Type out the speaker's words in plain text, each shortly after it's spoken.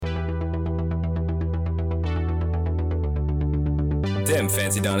Them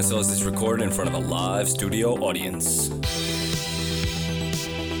Fancy Dinosaurs is recorded in front of a live studio audience.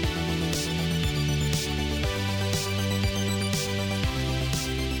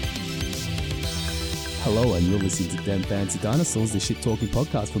 Hello, and you're listening to Them Fancy Dinosaurs, the shit-talking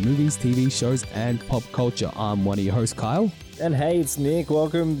podcast for movies, TV shows, and pop culture. I'm one of your hosts, Kyle. And hey, it's Nick.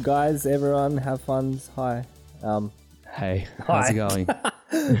 Welcome, guys, everyone. Have fun. Hi. Hey, how's it going?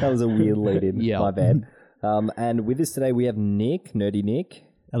 That was a weird lead-in. Yeah. My bad. And with us today, we have Nick, Nerdy Nick.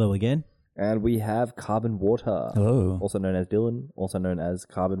 Hello again. And we have Carbon Water. Hello. Also known as Dylan. Also known as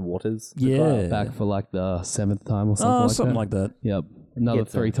Carbon Waters. Yeah. Back for like the 7th time or something something like like that. Yep. Another Get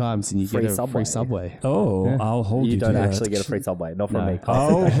 3 times and you free get a Subway. free Subway. Oh, Yeah. I'll hold you You to don't that. actually get a free Subway. Not from No. me.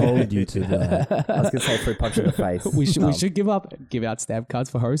 I'll hold you to that. I was going to say free punch in the face. We should give out stamp cards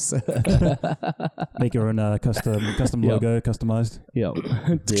for hosts. Make your own custom Yep. logo, customized. Yep.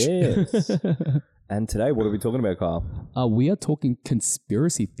 Yes. And today, what are we talking about, Kyle? We are talking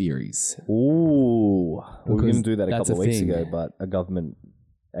conspiracy theories. Ooh. We were Because going to do that a that's couple a of weeks thing. ago, but a government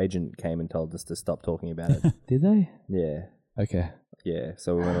agent came and told us to stop talking about it. Did they? Yeah. Okay. Yeah,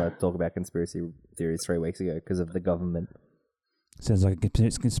 so we wanted to talk about conspiracy theories 3 weeks ago because of the government. Sounds like a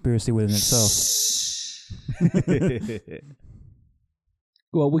conspiracy within itself.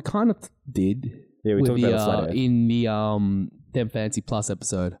 Well, we kind of did. Yeah, we with talked the, about it flat Earth. in the Them Fancy Plus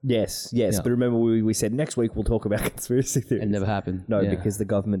episode. Yes, Yeah. but remember we said next week we'll talk about conspiracy theories. It never happened. No, Yeah. because the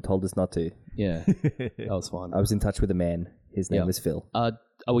government told us not to. Yeah, that was fun. I was in touch with a man. His name Yeah. was Phil. Are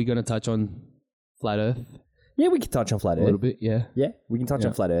we going to touch on Flat Earth Yeah, we can touch on flat a little Earth. bit? Yeah. Yeah, we can touch Yeah.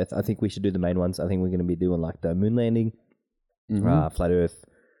 on flat Earth. I think we should do the main ones. I think we're going to be doing like the moon landing, Mhm. flat Earth.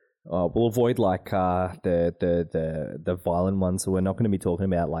 We'll avoid like the violent ones. So we're not going to be talking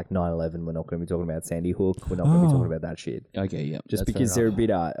about like 9/11. We're not going to be talking about Sandy Hook. We're not going to be talking about that shit. Okay, yeah. Just that's because fair they're a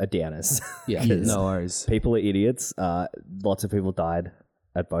enough. bit downers. Yeah, Yes. no worries. People are idiots. Lots of people died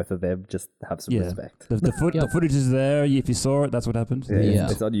at both of them. Just have some Yeah. respect. The footage is there. If you saw it, that's what happened. Yeah.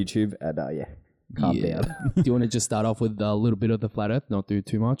 It's on YouTube. And calm Yeah. down. Do you want to just start off with a little bit of the Flat Earth, not do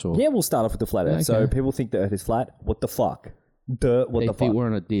too much? Or Yeah, we'll start off with the flat Earth. So Okay. people think the Earth is flat. What the fuck? What they the think fuck? we're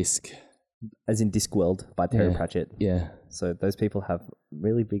on a disc. As in Discworld by Terry Yeah. Pratchett. Yeah. So those people have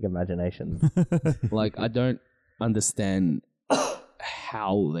really big imaginations. Like, I don't understand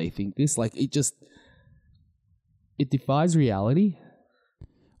how they think this. Like, it defies reality.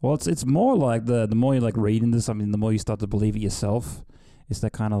 Well, it's more like the more you like read into something, the more you start to believe it yourself. It's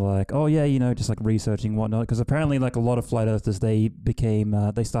that kind of like, oh yeah, just like researching and whatnot. Because apparently, like a lot of flat earthers, they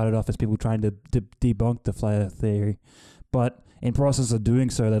started off as people trying to debunk the flat earth theory, but in process of doing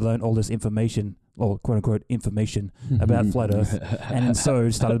so, they learned all this information, or quote unquote information about flat earth, and so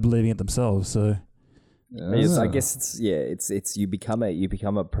started believing it themselves. So I guess it's you become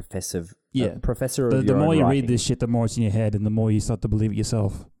a professor. Yeah. Professor of the your more own you writing. read this shit, the more it's in your head, and the more you start to believe it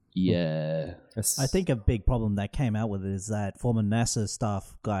yourself. Yeah. I think a big problem that came out with it is that former NASA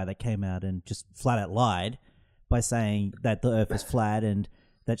staff guy that came out and just flat out lied by saying that the Earth is flat and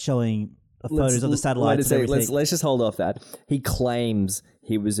that showing photos of the satellites and everything. Let's just hold off that. He claims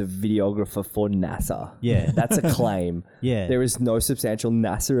he was a videographer for NASA. Yeah. That's a claim. Yeah. There is no substantial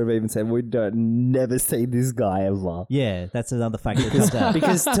NASA have even said we don't never see this guy ever. Yeah, that's another factor that comes out.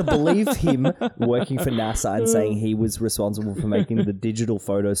 Because to believe him working for NASA and saying he was responsible for making the digital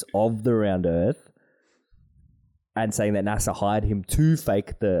photos of the round Earth and saying that NASA hired him to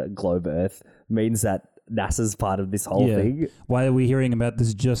fake the globe Earth means that NASA's part of this whole thing. Why are we hearing about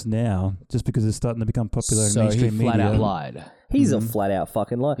this just now? Just because it's starting to become popular in So he mainstream flat media. out lied. He's a flat out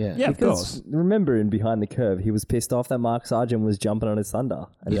fucking liar. Yeah. Yeah, of Because course. remember in Behind the Curve, he was pissed off that Mark Sargent was jumping on his thunder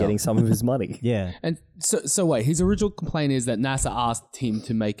and Yeah. getting some of his money. Yeah. And so wait, his original complaint is that NASA asked him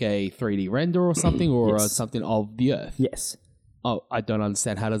to make a 3D render or something, or Yes. something of the Earth. Yes. Oh, I don't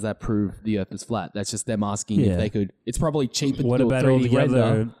understand. How does that prove the Earth is flat? That's just them asking Yeah. if they could. It's probably cheaper What to do about a all 3D the render.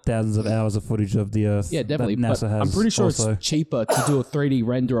 other thousands of hours of footage of the Earth? Yeah, definitely. That NASA But has I'm pretty sure also. it's cheaper to do a 3D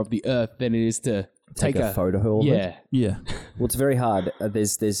render of the Earth than it is to take a photo of it. Yeah. Yeah, Well, it's very hard.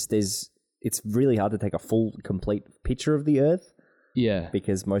 It's really hard to take a full, complete picture of the Earth Yeah.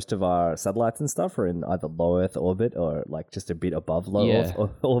 because most of our satellites and stuff are in either low Earth orbit or like just a bit above low Yeah.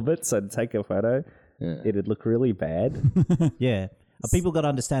 Earth orbit. So to take a photo, it'd look really bad. Yeah. People got to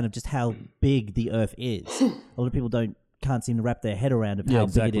understand of just how big the Earth is. A lot of people can't seem to wrap their head around of Yeah, how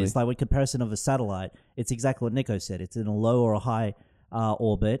exactly. big it is. Like with comparison of a satellite, it's exactly what Nico said. It's in a low or a high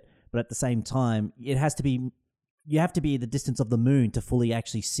orbit, but at the same time, you have to be the distance of the moon to fully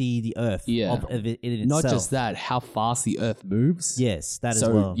actually see the Earth Yeah. of it in Not itself. just that, how fast the Earth moves. Yes, that so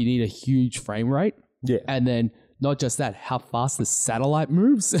as well. you need a huge frame rate. Yeah. And then not just that, how fast the satellite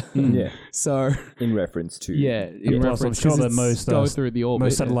moves. Yeah. So In reference to in Plus, I'm reference, sure 'cause that it's most go through the orbit.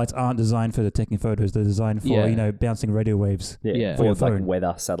 most satellites aren't designed for taking photos. They're designed for Yeah. bouncing radio waves. Yeah. for your like phone.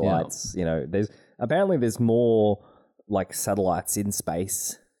 weather satellites. You know, there's more like satellites in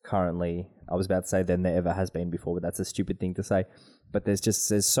space currently. I was about to say than there ever has been before, but that's a stupid thing to say. But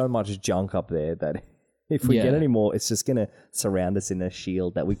there's so much junk up there that if we get any more, it's just gonna surround us in a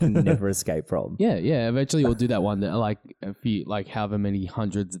shield that we can never escape from. Yeah, eventually we'll do that one that like a few, like however many how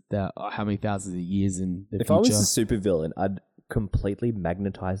many thousands of years in the If future. I was a supervillain, I'd completely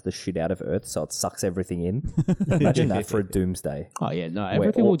magnetize the shit out of Earth so it sucks everything in. Imagine that for a doomsday. Oh yeah, no,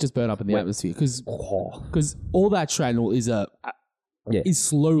 everything will just burn up in the atmosphere because all that shrapnel is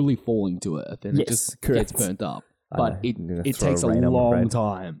slowly falling to Earth and it Yes, just correct. gets burnt up. I But know, I'm gonna it throw takes a rain on my long brain.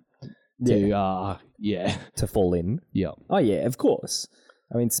 time to To fall in. yeah. Oh yeah, of course.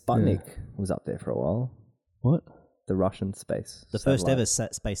 I mean, Sputnik was up there for a while. What? The Russian space. The first satellite. ever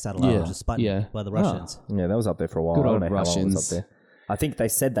space satellite Yeah. was Sputnik Yeah. by the Russians. Yeah, that was up there for a while. Good I old don't know how long it was Russians. up there. I think they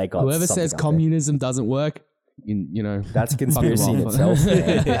said they got Whoever something says up there. communism doesn't work, you know, That's a conspiracy in Fucking itself.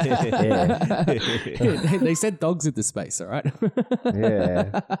 yeah. They said dogs into space, all right?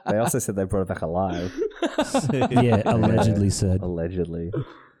 Yeah. They also said they brought it back alive, Yeah, allegedly said. allegedly.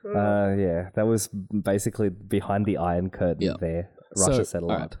 Yeah, that was basically behind the Iron Curtain Yeah. there. Russia So,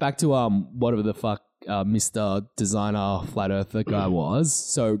 satellite. alright, back to whatever the fuck Mr. Designer Flat Earther guy was.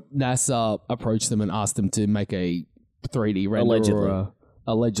 So NASA approached them and asked them to make a 3D render. Allegedly.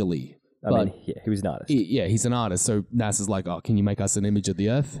 Allegedly. I But mean, yeah, he was an artist. yeah, he's an artist. So NASA's like, oh, can you make us an image of the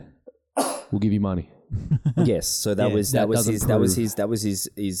Earth? We'll give you money. Yes, so that Yeah, was that doesn't that was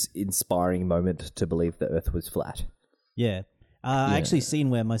his inspiring moment to believe the Earth was flat. Yeah. I actually seen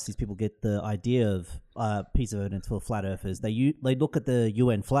where most of these people get the idea of piece of evidence for flat earthers. They look at the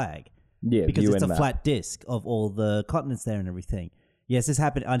UN flag Yeah, because the it's a UN map. flat disc of all the continents there and everything. Yes, this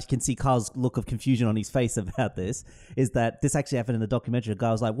happened. I can see Carl's look of confusion on his face about this. Is that this actually happened in the documentary? A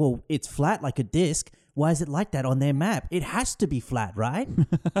guy was like, "Well, it's flat like a disc. Why is it like that on their map? It has to be flat, right?"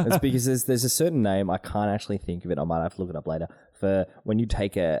 It's because there's a certain name, I can't actually think of it, I might have to look it up later, for when you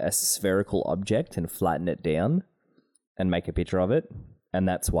take a spherical object and flatten it down and make a picture of it. And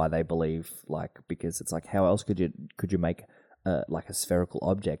that's why they believe, like, because it's like, how else could you make like a spherical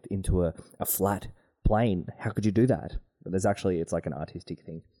object into a flat plane? How could you do that? But there's actually, it's like an artistic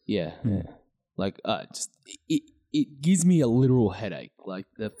thing. Yeah. Like, just it gives me a literal headache, like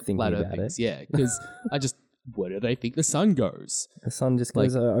the Thinking flat Earth about things. it. Yeah, because where do they think the sun goes? The sun just Like,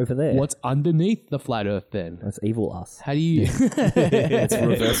 goes over there. What's underneath the flat Earth then? That's evil us. How do you? It's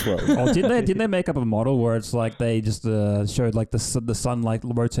reverse world. Oh, didn't they make up a model where it's like they just showed like the sun like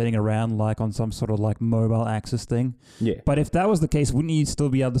rotating around like on some sort of like mobile axis thing? Yeah. But if that was the case, wouldn't you still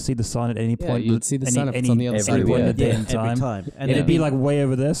be able to see the sun at any Yeah, point? you'd see the sun if it's on the other side of the point earth. at the Yeah, end every time. And It'd then be like way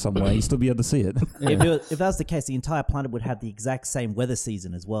over there somewhere. You'd still be able to see it. if that was the case, the entire planet would have the exact same weather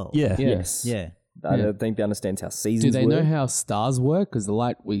season as well. Yeah. Yes. Yeah. I don't think they understand how Do seasons they know work. how stars work? Because the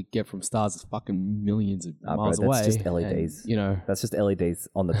light we get from stars is fucking millions of bro, miles that's away. just and, LEDs. you know. That's just LEDs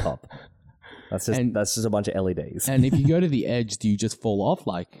on the top. That's just a bunch of LEDs. And if you go to the edge, do you just fall off?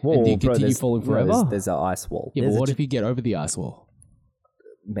 Like, Whoa, and do you bro, continue there's- falling bro, forever? There's an ice wall. Yeah, but what if you get over the ice wall?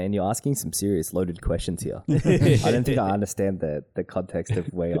 Man, you're asking some serious loaded questions here. I don't think I understand the context of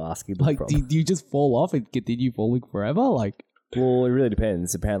where you're asking them Like, from. do you just fall off and continue falling forever? Like, Well, it really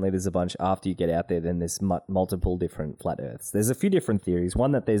depends. Apparently, there's a bunch after you get out there. Then there's multiple different flat Earths. There's a few different theories.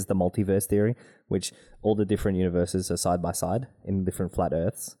 One that there's the multiverse theory, which all the different universes are side by side in different flat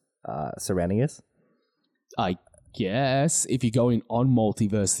Earths surrounding us. I guess if you're going on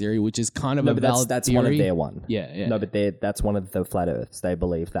multiverse theory, which is kind of No, a but valid that's theory. one of their one. Yeah. No, but that's one of the flat Earths. They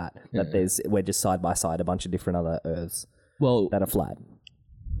believe that we're just side by side a bunch of different other Earths Well, that are flat.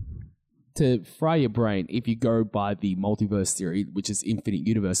 to fry your brain, if you go by the multiverse theory, which is infinite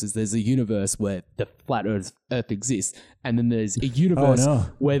universes, there's a universe where the flat Earth exists, and then there's a universe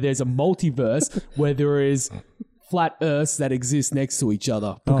where there's a multiverse where there is flat Earths that exist next to each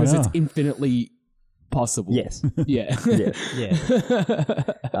other because it's infinitely possible. Yes. Yeah. Yeah. Yeah.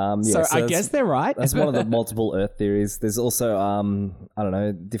 So I that's- guess they're right. That's one of the multiple Earth theories. There's also, I don't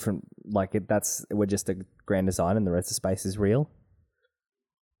know, different, like we're just a grand design and the rest of space is real.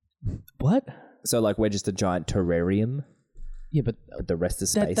 What? So like we're just a giant terrarium, Yeah, but but the rest of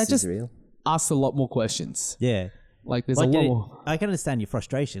space that is just real. asks a lot more questions. Yeah. Like there's Like a lot more. I can understand your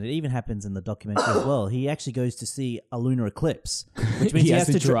frustration. It even happens in the documentary as well. He actually goes to see a lunar eclipse, which means he has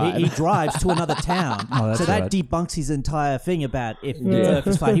to drive. He drives to another town. that's so that right. debunks his entire thing about if the Earth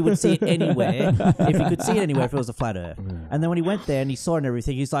is flat. He would see it anywhere. If he could see it anywhere, if it was a flat Earth. And then when he went there and he saw it and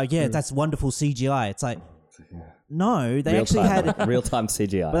everything, he's like, "Yeah, that's wonderful CGI." It's like, No, they Real actually time, had. real-time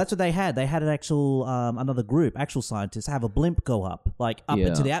CGI. But that's what they had. They had an actual another group, actual scientists, have a blimp go up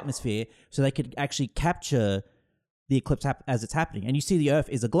into the atmosphere, so they could actually capture the eclipse as it's happening. And you see, the Earth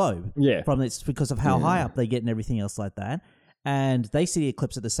is a globe. Yeah. From it's because of how high up they get and everything else like that. And they see the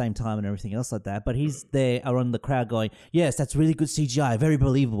eclipse at the same time and everything else like that. But he's there around the crowd going, "Yes, that's really good CGI, very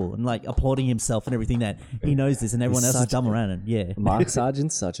believable," and like applauding himself and everything that he knows this, and everyone else is dumb around him. Yeah. Mark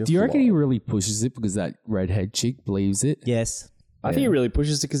Sargent's such a Do you reckon flop. he really pushes it because that redhead chick believes it? Yes. I think he really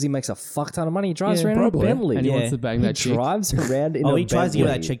pushes it because he makes a fuck ton of money. He drives Yeah, around in a probably. Bentley. And he Yeah. wants to bang He that chick. drives around in a He tries to get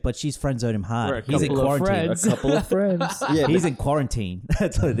Bentley. that chick, but she's friend zoned him We're a hard. He's in couple of quarantine. friends. A couple of friends. Yeah, He's in quarantine.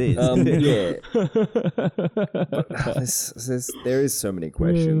 That's what it is. there is so many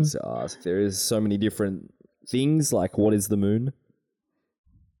questions to ask. There is so many different things, like what is the moon?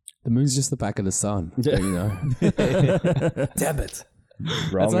 The moon's just the back of the sun. So, you know. Damn it.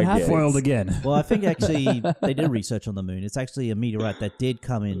 Wrong what again. happens. Foiled again. Well, I think actually they did research on the moon. It's actually a meteorite that did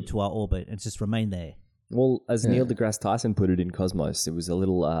come into our orbit and just remained there. Well, as Neil deGrasse Tyson put it in Cosmos, it was a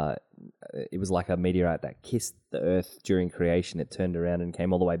little, it was like a meteorite that kissed the Earth during creation. It turned around and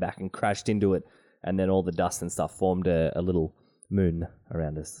came all the way back and crashed into it, and then all the dust and stuff formed a little moon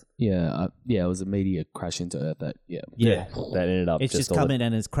around us. Yeah, it was a meteor crash into Earth. That That ended up It's just all come in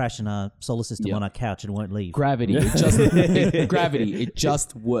and has crashed in our solar system Yeah. on our couch and won't leave. gravity. It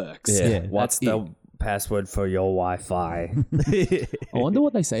just works. Yeah. What's That's the password for your Wi-Fi? I wonder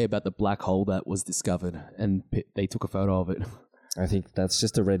what they say about the black hole that was discovered, and they took a photo of it. I think that's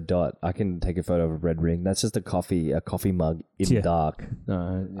just a red dot. I can take a photo of a red ring. That's just a coffee mug in the Yeah. dark.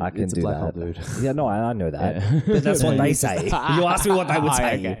 No, I can it's do a black that. hole, dude. Yeah, no, I know that. But that's what they say. You asked me what they would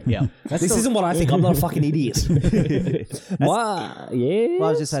say. Okay, yeah. This isn't what I think. I'm not a fucking idiot. What? Yeah. Well,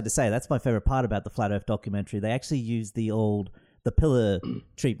 I was just had to say that's my favorite part about the Flat Earth documentary. They actually used the pillar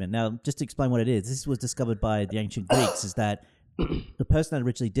treatment. Now, just to explain what it is, this was discovered by the ancient Greeks. Is that the person that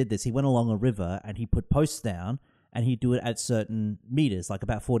originally did this? He went along a river and he put posts down, and he'd do it at certain meters, like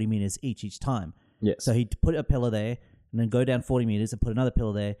about 40 meters each time. Yes. So he'd put a pillar there, and then go down 40 meters and put another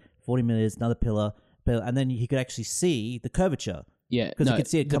pillar there, 40 meters, another pillar, and then he could actually see the curvature. Yeah, Because you could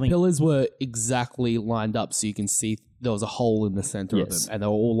see it coming. The pillars were exactly lined up, so you can see there was a hole in the center of Yes. them, and they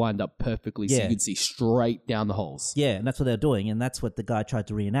were all lined up perfectly, so Yeah. you could see straight down the holes. Yeah, and that's what they're doing, and that's what the guy tried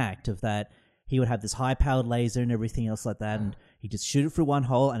to reenact, of that he would have this high-powered laser and everything else like that, and he'd just shoot it through one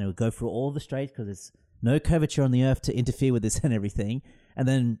hole, and it would go through all the straights, because there's no curvature on the Earth to interfere with this and everything. And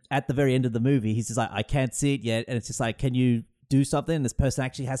then at the very end of the movie, he's just like, I can't see it yet, and it's just like, can you do something? And this person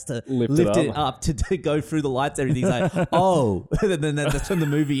actually has to Lift lift it it up to go through the lights and everything. He's like, oh. And then that's when the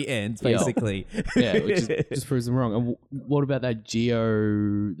movie ends, Yeah. basically. Yeah, which just proves them wrong. And what about that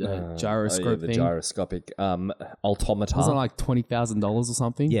gyroscope the thing? gyroscopic automata. Wasn't it like $20,000 or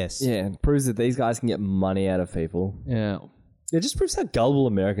something? Yes. Yeah, it proves that these guys can get money out of people. Yeah. It just proves how gullible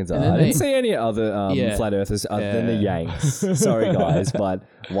Americans are. then I they- didn't see any other Yeah. flat earthers other than the Yeah. Yanks. Sorry, guys, but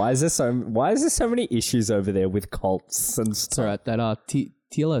why is there so many issues over there with cults and It's stuff? alright. That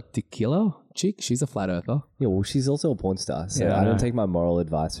Tila Tequila chick, she's a flat earther. Yeah, well, she's also a porn star, so Yeah, I I don't know. take my moral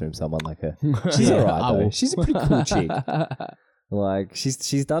advice from someone like her. She's alright I though. will. She's a pretty cool chick. Like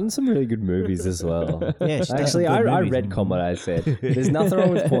she's done some really good movies as well. Yeah, she's done Actually, some good I movies. retcon what I said. There's nothing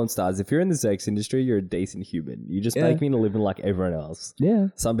wrong with porn stars. If you're in the sex industry, you're a decent human. You just make me a living like everyone else. Yeah.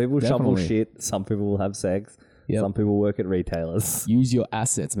 Some people shovel Definitely. shit. Some people will have sex. Yep. Some people work at retailers. Use your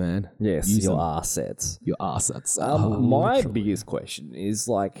assets, man. Yes, Use your them. assets. Your assets. My biggest question is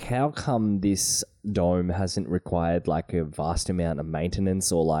like, how come this dome hasn't required like a vast amount of maintenance,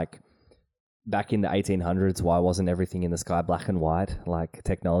 or like back in the 1800s, why wasn't everything in the sky black and white like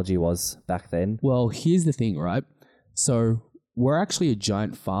technology was back then? Well, here's the thing, right? So we're actually a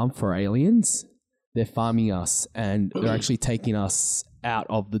giant farm for aliens. They're farming us, and they're actually taking us out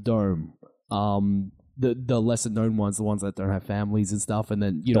of the dome. The lesser known ones, the ones that don't have families and stuff, and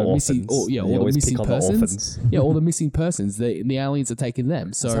then The missing, orphans. They all the always missing pick on the persons. orphans. Yeah, all the missing persons. The aliens are taking them.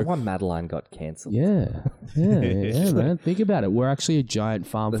 Is that So why Madeline got cancelled? yeah, man. Think about it. We're actually a giant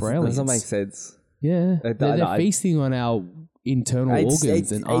farm for aliens. Doesn't make sense. Yeah, they're I- feasting on our internal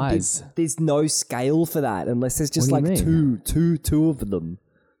organs and eyes. There's no scale for that unless there's just What do like you two of them.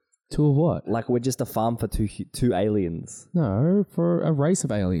 Two of what? Like we're just a farm for two aliens. No, for a race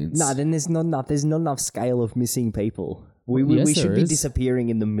of aliens. No, then there's not enough scale of missing people. We Yes, should there be is. disappearing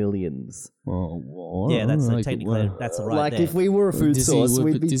in the millions. Well, Yeah, that's like, technically, that's the right Like there. if we were a food source,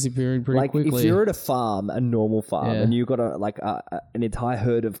 we'd we'd be disappearing pretty like quickly. if you're at a farm, a normal farm, Yeah. and you got an entire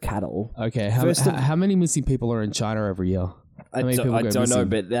herd of cattle. Okay, First of- how many missing people are in China every year? I many people go don't know, missing?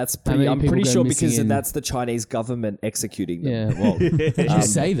 but that's How pretty. many I'm people pretty go sure missing because in- that's the Chinese government executing them. Yeah, well, you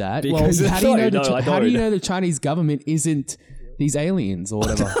say that. Well, because- how do you know? I How do you don't. know the Chinese government isn't these aliens or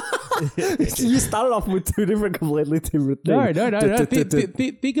whatever? You started off with two different, completely different things.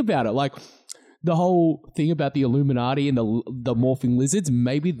 No. Think about it. Like the whole thing about the Illuminati and the morphing lizards.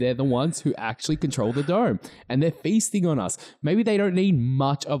 Maybe they're the ones who actually control the dome, and they're feasting on us. Maybe they don't need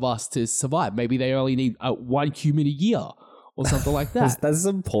much of us to survive. Maybe they only need one human a year or something like that. That's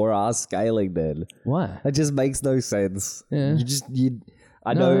some poor ass scaling, then. Why? It just makes no sense. Yeah.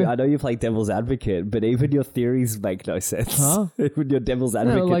 I know you play devil's advocate, but even your theories make no sense. Huh? Even your devil's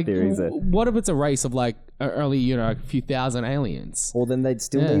advocate No, like, theories. what if it's a race of like only a few thousand aliens? Well, then they'd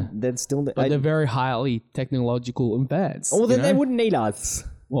still Yeah. need. They'd still. But they're very highly technological and advanced. well, then you they know? wouldn't need us.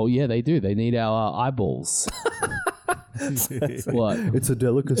 Well, yeah, they do. They need our eyeballs. What? It's a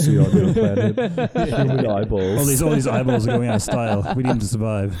delicacy on your planet. Human eyeballs. All these eyeballs are going out of style. We need them to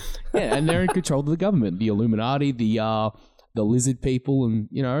survive. Yeah, and they're in control of the government, the Illuminati, the lizard people, and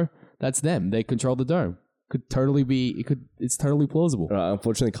that's them. They control the dome. Could totally be. It's totally plausible.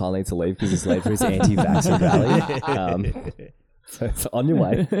 Unfortunately, Carl needs to leave because he's late for his anti-vaxxer rally. So it's on your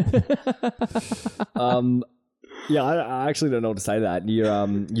way. Yeah, I actually don't know what to say to that.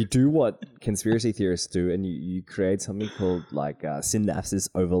 You do what conspiracy theorists do, and you create something called like synapses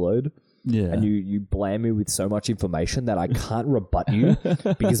overload. Yeah. And you blame me with so much information that I can't rebut you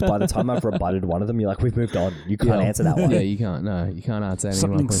because by the time I've rebutted one of them, you're like, we've moved on. You can't answer that one. Yeah, you can't. No, you can't answer any of my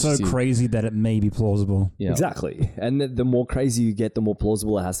Something so questions. crazy that it may be plausible. Yeah. Exactly. And the more crazy you get, the more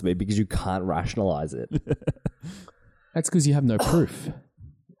plausible it has to be because you can't rationalize it. That's because you have no proof.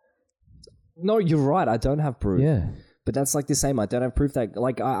 No, you're right. I don't have proof. Yeah. But that's like the same. I don't have proof that,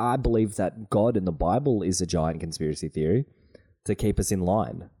 like, I believe that God in the Bible is a giant conspiracy theory to keep us in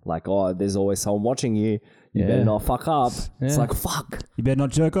line. Like, oh, there's always someone watching you. You better not fuck up. It's like, fuck. You better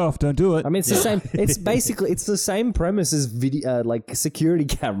not jerk off. Don't do it. I mean, it's the same. It's basically, it's the same premise as video, like security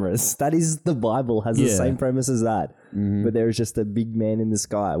cameras. That is, the Bible has the same premise as that. But there is just a big man in the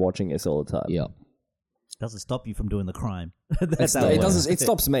sky watching us all the time. Yeah. Doesn't stop you from doing the crime. It doesn't. It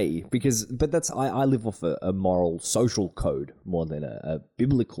stops me because, but that's I live off a moral social code more than a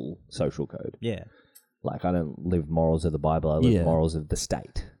biblical social code. Yeah. Like I don't live morals of the Bible. I live morals of the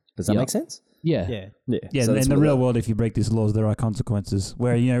state. Does that make sense? Yeah. Yeah. Yeah. Yeah, So in that's the what real world, if you break these laws, there are consequences.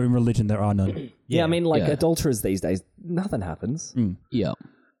 Where, in religion, there are none. Yeah, I mean, like Yeah. adulterers these days, nothing happens. Yeah.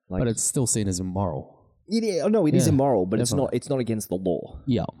 Like, But it's still seen as immoral. it is immoral, but definitely. it's not against the law.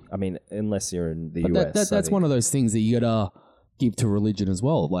 Yeah. I mean, unless you're in the But US. that's one of those things that you gotta give to religion as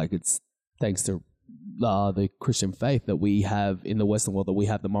well. Like it's thanks to the Christian faith that we have in the Western world that we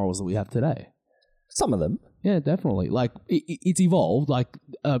have the morals that we have today. some of them. Yeah, definitely. Like it's evolved. Like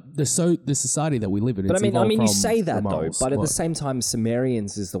the society that we live in. But it's I evolved mean, you from say the that though. morals. But at What? the same time,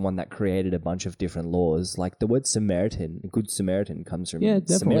 Sumerians is the one that created a bunch of different laws. Like the word Samaritan, Good Samaritan, comes from Yeah,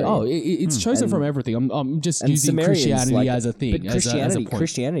 definitely. Sumerian. Oh, it's chosen from everything. I'm just And using Sumerians, Christianity like- as a thing. But as a point.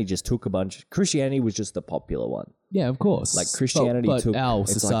 Christianity just took a bunch. Christianity was just the popular one. Yeah, of course. Like Christianity but took our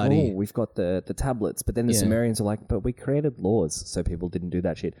it's society. Like, oh, we've got the tablets, but then the Yeah. Sumerians are like, but we created laws so people didn't do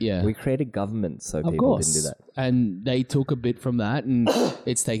that shit. Yeah. we created government so Of people course. didn't do that. And they took a bit from that, and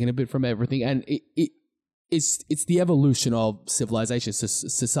it's taken a bit from everything, and it's the evolution of civilization,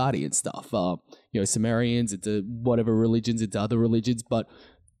 society, and stuff. Sumerians into whatever religions, into other religions, but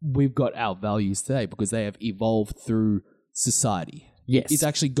we've got our values today because they have evolved through society. Yes, It's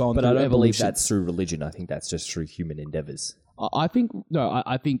actually gone but through I don't believe evolution. that's through religion. I think that's just through human endeavors. I think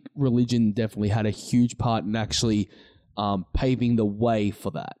religion definitely had a huge part in actually paving the way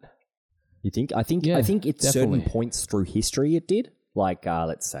for that. You think? I think Yeah, at certain definitely. points through history it did. Like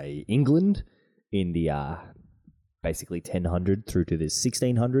let's say England in the basically 1000 through to the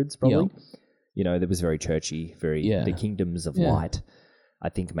 1600s probably. There was very churchy, the kingdoms of light. I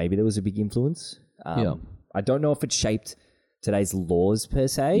think maybe there was a big influence. I don't know if it shaped today's laws per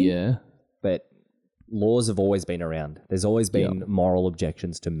se. Yeah. But laws have always been around. There's always been moral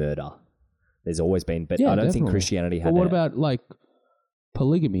objections to murder. There's always been, but I don't think definitely. Christianity had But what that. about like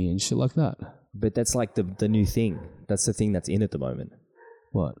polygamy and shit like that? But that's like the new thing. That's the thing that's in at the moment.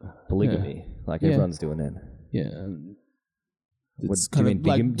 What? Polygamy. Like Yeah. everyone's doing that. Yeah. What, It's do you kind mean of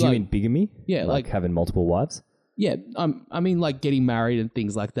like- do you mean bigamy? Yeah, like- having multiple wives? Yeah, I mean, like getting married and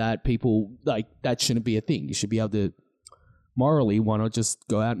things like that. People like that shouldn't be a thing. You should be able to morally. Why not just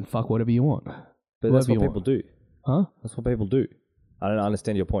go out and fuck whatever you want? But that's Whoever what you people want. do. Huh? That's what people do. I don't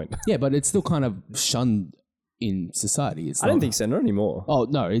understand your point. Yeah, but it's still kind of shunned in society. It's I don't not- think so. Not anymore. Oh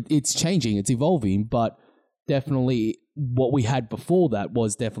no, it's changing. It's evolving, but definitely what we had before that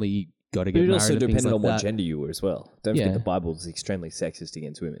was definitely got to But get it married. also and things depended like on what that. gender you were as well. Don't Yeah. forget the Bible is extremely sexist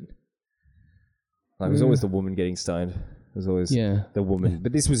against women. Like, it was always the woman getting stoned. It was always Yeah. the woman.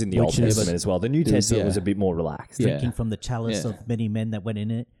 But this was in the Old Which is- Testament as well. The New There's- Testament yeah. was a bit more relaxed. Yeah. Drinking from the chalice Yeah. of many men that went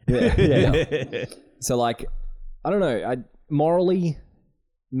in it. Yeah. So, like, I don't know. Morally,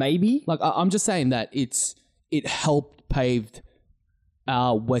 maybe. Like I'm just saying that it helped paved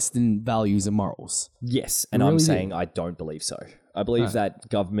our Western values and morals. Yes. And Really I'm did. saying I don't believe so. I believe that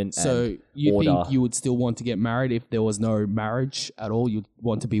government So and you order... think you would still want to get married if there was no marriage at all? You'd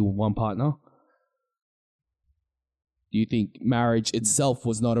want to be with one partner? Do you think marriage itself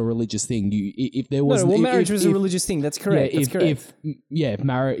was not a religious thing? If there was marriage was a religious thing. That's correct. That's correct.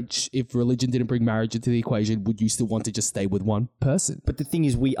 If religion didn't bring marriage into the equation, would you still want to just stay with one person? But the thing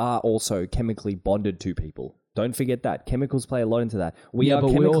is, we are also chemically bonded to people. Don't forget that. Chemicals play a lot into that.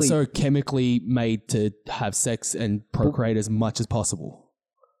 But we're also chemically made to have sex and procreate as much as possible.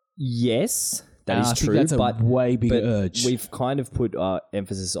 Yes, that And is I true. think that's but a way bigger but urge. we've kind of put our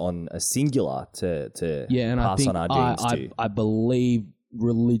emphasis on a singular to And I pass think on our genes to. I believe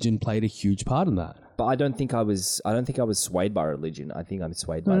religion played a huge part in that. But I don't think I was swayed by religion. I think I'm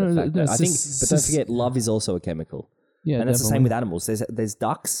swayed by No, the no, fact no, that I think. sis- But don't sis- forget, love is also a chemical, Yeah, and that's the same definitely. with animals. There's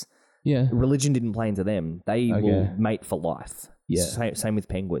ducks. Yeah. Religion didn't play into them. They will Okay. mate for life. Yeah. Same with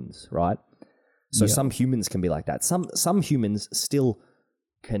penguins, right? So Yeah. some humans can be like that. Some humans still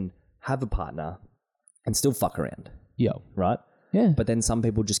can have a partner and still fuck around, Yeah. right? Yeah. But then some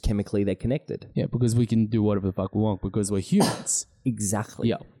people just chemically they're connected. Yeah, because we can do whatever the fuck we want because we're humans. Exactly.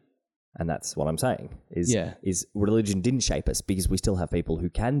 Yeah. And that's what I'm saying. Is Yeah. is religion didn't shape us because we still have people who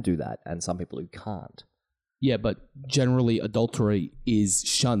can do that and some people who can't. Yeah, but generally adultery is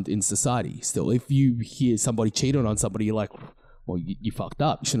shunned in society still. If you hear somebody cheating on somebody, you're like, well, you fucked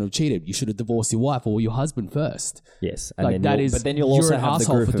up. You shouldn't have cheated. You should have divorced your wife or your husband first. Yes. And Like, then that you'll, is- but then you'll you're also an have the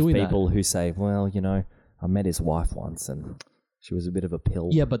asshole group for of doing that. people who say, well, I met his wife once and she was a bit of a pill.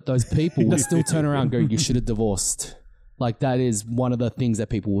 Yeah, but those people will still turn around and go, you should have divorced. Like, that is one of the things that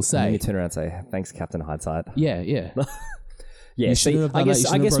people will And then say. you turn around and say, thanks, Captain Hindsight. Yeah, yeah. Yeah, You see, shouldn't have I done that. guess You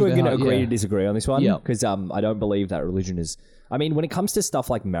I shouldn't guess have we're broke going to their heart. agree Yeah. to disagree on this one Yeah. because I don't believe that religion is. I mean, when it comes to stuff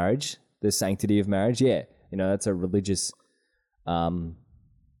like marriage, the sanctity of marriage, yeah, that's a religious.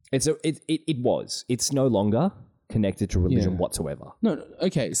 It's no longer connected to religion Yeah. whatsoever. No,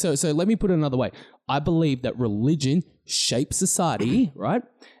 okay. So let me put it another way. I believe that religion shapes society, right?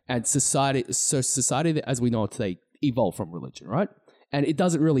 And society, as we know it today, evolved from religion, right? And it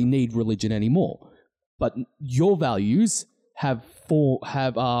doesn't really need religion anymore. But your values have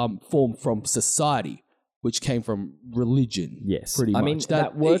formed from society, which came from religion. Yes, pretty much. I mean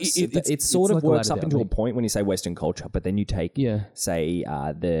that works. It sort of like works ladder up into a down. point when you say Western culture, but then you take, Yeah. say,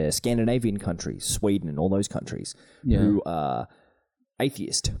 the Scandinavian countries, Sweden, and all those countries Yeah. who are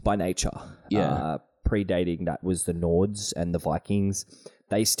atheist by nature. Yeah. Predating that was the Nords and the Vikings.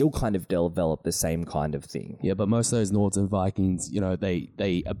 They still kind of developed the same kind of thing. Yeah, but most of those Nords and Vikings,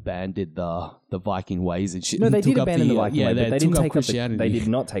 they abandoned the Viking ways and shit. No, and they took did up abandon the Viking way, but they took didn't up take up Christianity. they did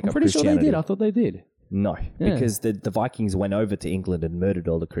not take I'm up pretty sure they Christianity. did. I thought they did. No, Yeah. because the Vikings went over to England and murdered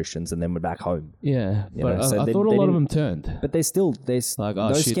all the Christians and then were back home. Yeah, but know, so I they- thought a they lot of them didn't- turned. But there's Like, oh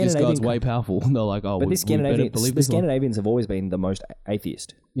those shit, this Scandinavian guy's way powerful. They're like, oh, But we the better believe this one. Scandinavians have always been the most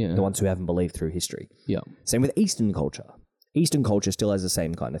atheist. Yeah. The ones who haven't believed through history. Yeah, Same with Eastern culture. Eastern culture still has the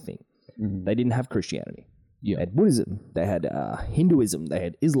same kind of thing. They didn't have Christianity. yeah, They had Buddhism. They had Hinduism. They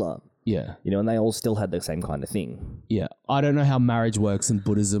had Islam. yeah, And they all still had the same kind of thing. yeah. I don't know how marriage works in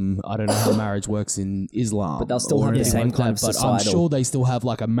Buddhism. I don't know how marriage works in Islam. But they'll still or have the anything same like kind that, of But I'm societal- sure they still have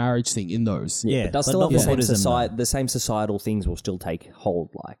like a marriage thing in those. Yeah, But they'll but still not have for Buddhism, the same societal things will still take hold.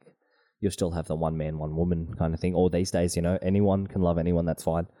 Like you'll still have the one man, one woman kind of thing. Or these days, anyone can love anyone. That's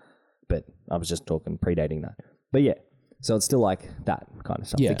fine. But I was just talking predating that. But yeah, so it's still like that kind of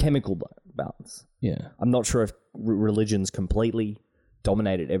stuff. Yeah. The chemical balance. Yeah, I'm not sure if religions completely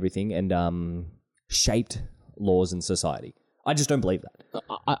dominated everything and shaped laws in society. I just don't believe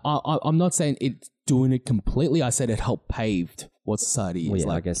that. I'm not saying it's doing it completely. I said it helped paved what society is Well, yeah,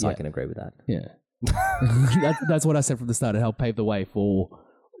 like. I guess I can agree with that. Yeah. that's what I said from the start. It helped pave the way for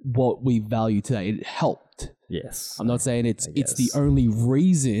what we value today. It helped. Yes. I'm not saying it's the guess. only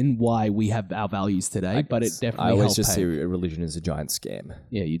reason why we have our values today, but it definitely I always helped just see pave. religion as a giant scam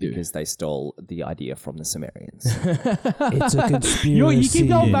Yeah, you do. because they stole the idea from the Sumerians. It's a conspiracy. You keep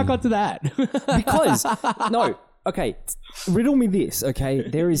going back onto that. Because no, okay, riddle me this, okay?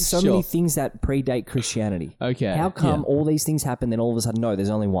 There is so Sure. many things that predate Christianity. Okay, How come yeah. all these things happen, then all of a sudden, no, there's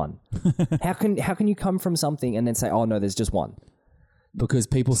only one? How can you come from something and then say, oh no, there's just one? Because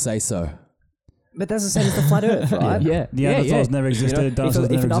people say so. But that's the same as the flat Earth, right? Yeah. Neanderthals never You existed. know, Dinosaurs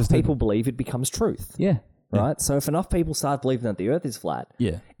if never enough existed. people believe, it becomes truth, Yeah. right? So if enough people start believing that the Earth is flat,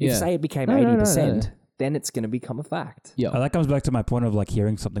 Yeah. if Yeah. say it became No, no, no, 80%, no. then it's going to become a fact. Yeah. That comes back to my point of like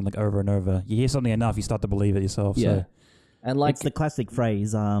hearing something like over and over. You hear something enough, you start to believe it yourself. Yeah. So And like, It's the classic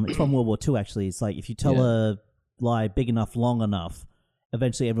phrase. It's from World War II, actually. It's like if you tell a lie big enough, long enough,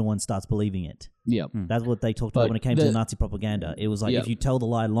 eventually everyone starts believing it. Yeah. That's what they talked But about when it came to the- the Nazi propaganda. It was like Yeah. if you tell the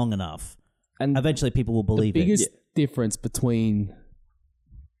lie long enough, and eventually people will The believe biggest it. difference between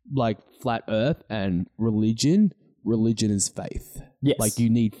like flat Earth and religion is faith. Yes. Like you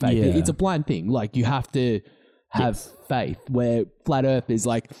need faith. Yeah. It's a blind thing. Like you have to have faith. Where flat Earth is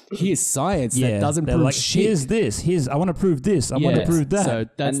like, here's science that doesn't they're prove like, shit. here's this. I want to prove this. I want to Yeah. prove that. So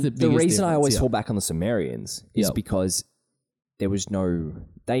that's and the the biggest reason I always difference, fall back on the Sumerians is Yeah. because there was no...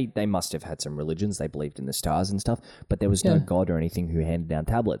 They must have had some religions. They believed in the stars and stuff, but there was no Yeah. god or anything who handed down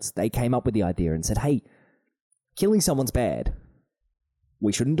tablets. They came up with the idea and said, hey, killing someone's bad.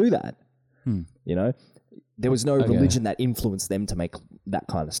 We shouldn't do that. You know? There was no religion that influenced them to make that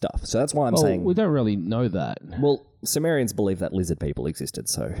kind of stuff. So that's why I'm Well, saying... we don't really know that. Well, Sumerians believed that lizard people existed,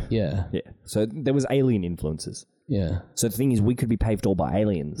 so... Yeah. Yeah. So there was alien influences. Yeah. So the thing is, we could be paved all by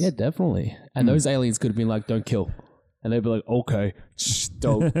aliens. Yeah, definitely. And those aliens could have been like, don't kill. And they'd be like, okay, shh,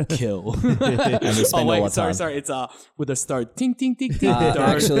 don't kill. And we spend all our time. sorry. It's with a stone. Ting, ting, ting, ting.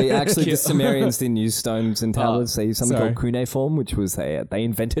 Actually, the Kill. Sumerians didn't use stones and tablets. They used something sorry. called cuneiform, which was they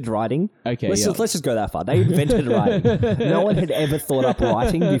invented writing. Okay, let's yeah. just go that far. They invented writing. No one had ever thought up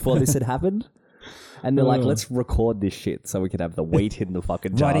writing before this had happened. And they're like, let's record this shit so we could have the wheat in the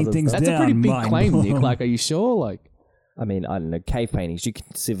fucking jars. Writing and things stuff. That's a pretty down, big mind claim, Nick. blown. Like, are you sure? Like, I mean, I don't know. Cave paintings. Do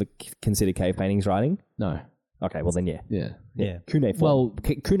you consider cave paintings writing? no. Okay, well then, yeah. Yeah. Cuneiform. Well-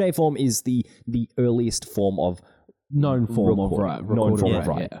 cuneiform is the earliest form of Known form of Record. right. Known form recorded of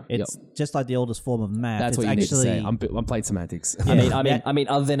right. writing. Yeah. It's just like the oldest form of math. That's it's what you actually, need to say. I'm playing semantics. I mean,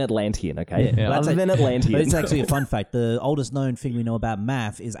 other than Atlantean, okay? Yeah. Other than Atlantean. But it's actually a fun fact. The oldest known thing we know about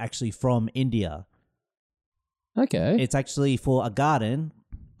math is actually from India. Okay. It's actually for a garden.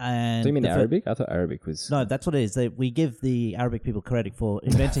 And Do you mean the fir- Arabic? I thought Arabic was... No, that's what it is. We give the Arabic people credit for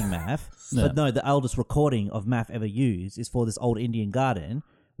inventing math, but no, the oldest recording of math ever used is for this old Indian garden,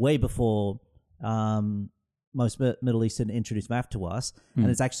 way before most Middle Eastern introduced math to us, and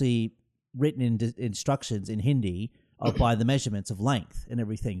it's actually written in instructions in Hindi by the measurements of length and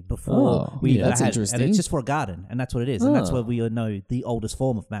everything before Oh, we yeah, that's had, interesting. and it's just for a garden, and that's what it is, and that's Oh. where we know the oldest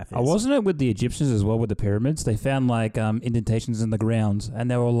form of math is. Wasn't it with the Egyptians as well with the pyramids? They found like indentations in the ground, and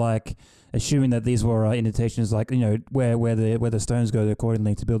they were like assuming that these were indentations, like where the stones go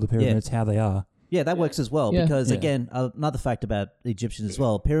accordingly to build the pyramids, how they are. Yeah, that works as well Yeah. because Yeah. again, another fact about the Egyptians as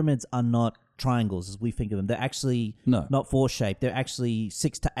well: pyramids are not triangles as we think of them. They're actually No. not four shaped. They're actually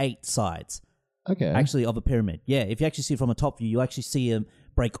 6 to 8 sides, okay. actually, of a pyramid. Yeah, if you actually see it from a top view, you actually see them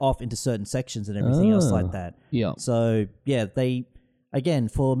break off into certain sections and everything else like that. Yeah. So yeah, they again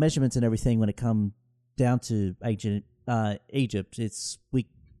for measurements and everything when it come down to ancient Egypt, it's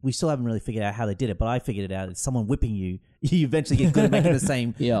we still haven't really figured out how they did it, but I figured it out. It's someone whipping you. You eventually get good at making the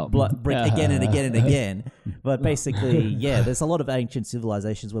same Yeah. brick again and again and again. But basically, yeah, there's a lot of ancient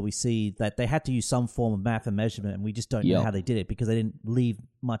civilizations where we see that they had to use some form of math and measurement, and we just don't know Yeah. how they did it because they didn't leave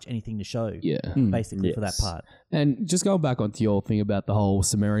much anything to show, Yeah. basically, for that Yes. part. And just going back onto your thing about the whole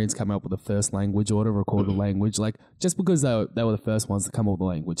Sumerians coming up with the first language order, recorded language, like just because they were the first ones to come up with the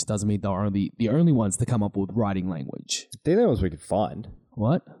language doesn't mean they were the only ones to come up with writing language. They're the ones we could find.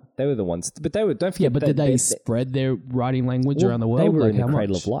 What? They were the ones, but they were. Don't forget. Yeah, but did they spread their writing language around the world? They were like in the how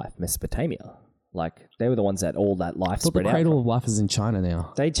cradle much? of life, Mesopotamia. Like they were the ones that all that life I thought the spread out. cradle from. of life is in China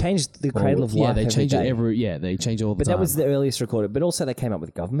now. They changed the cradle of life. Yeah, they change day. it every. Yeah, they change it all the But time. that was the earliest recorded. But also, they came up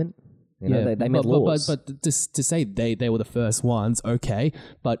with government. You know, they made laws. But to say they were the first ones, okay.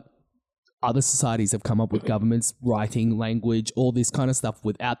 But other societies have come up with governments, writing, language, all this kind of stuff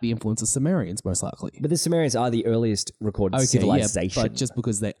without the influence of Sumerians, most likely. But the Sumerians are the earliest recorded civilization. Yeah, but just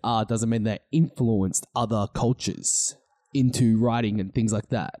because they are doesn't mean they influenced other cultures into writing and things like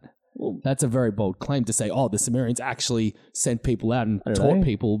that. That's a very bold claim to say, oh, the Sumerians actually sent people out and taught know.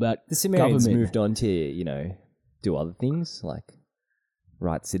 people about the Sumerians government. moved on to, do other things like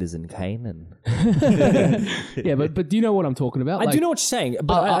write Citizen Kane and. Yeah, but do you know what I'm talking about? I do know what you're saying,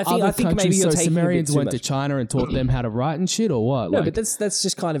 but I think maybe countries, you're so taking Sumerians a bit too went much. to China and taught them how to write and shit, or what? No, Like, but that's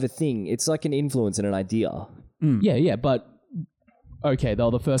just kind of a thing. It's like an influence and an idea. yeah, but okay, they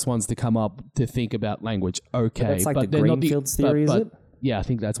were the first ones to come up to think about language. Okay, that's like the they're not Greenfield's theory, is it? Yeah, I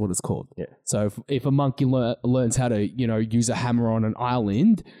think that's what it's called. Yeah. So if a monkey learns how to, use a hammer on an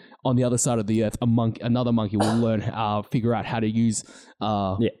island, on the other side of the earth, another monkey will learn figure out how to use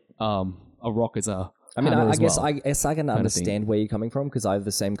a rock as a I mean, hammer I as guess well. I guess I can of thing. understand where you're coming from because I have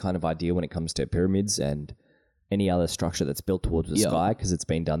the same kind of idea when it comes to pyramids and any other structure that's built towards the Yeah. sky because it's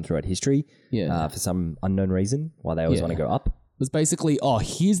been done throughout history Yeah. for some unknown reason why they always Yeah. want to go up. It's basically,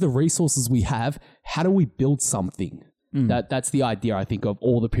 here's the resources we have. How do we build something? That's the idea, I think, of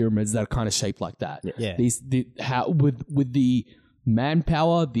all the pyramids that are kind of shaped like that. Yeah. With the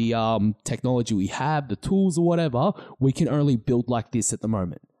manpower, the technology we have, the tools or whatever, we can only build like this at the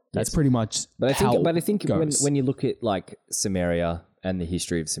moment. That's pretty much But I how think it goes. when you look at like Sumeria and the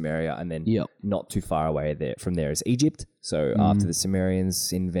history of Sumeria, and then Yep. not too far away from there is Egypt. So after the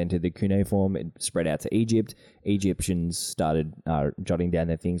Sumerians invented the cuneiform, it spread out to Egypt. Egyptians started jotting down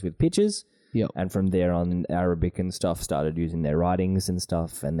their things with pictures. Yep. And from there on, Arabic and stuff started using their writings and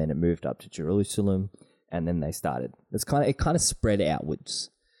stuff, and then it moved up to Jerusalem, and then they started. It kind of spread outwards.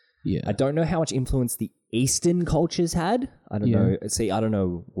 Yeah. I don't know how much influence the Eastern cultures had. I don't know. See, I don't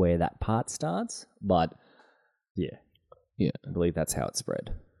know where that part starts, but yeah, I believe that's how it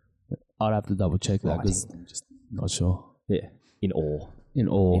spread. I'd have to double check that because Writing. I'm just not sure. Yeah, in awe. In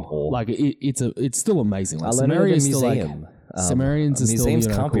awe. Like it's still amazing. Like, I learned at a Sumeria's still like museum. Sumerians are still, museums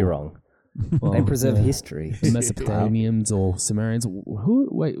you know, can't be cool. wrong. Well, They preserve yeah. history. The Mesopotamians or Sumerians.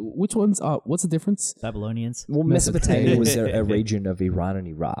 Which ones are? What's the difference? Babylonians. Well, Mesopotamia was a region of Iran and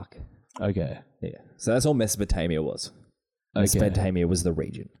Iraq. Okay. Yeah, so that's all Mesopotamia was. Okay. Mesopotamia was the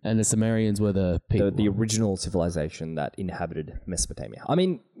region, And the Sumerians were the people. the original civilization that inhabited Mesopotamia. I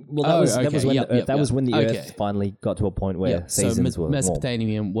mean, well, that Oh, was okay. when Yep, the Earth, yep, that was yep. when the Okay. Earth finally got to a point where Yeah, so seasons were warm.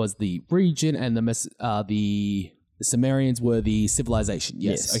 Mesopotamian was the region, and the Sumerians were the civilization.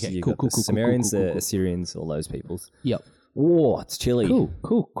 Yes. Okay. you Cool. got Cool. the Cool. Sumerians, cool, the cool, cool. Assyrians, all those peoples. Yep. Whoa, it's chilly.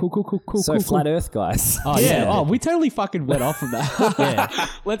 Cool. So flat Earth, guys. Oh yeah. Oh, we totally fucking went off from that.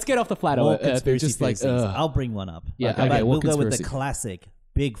 Let's get off the flat More Earth. conspiracy Just like theories. I'll bring one up. Yeah, Okay, okay, but what we'll go with the conspiracy? classic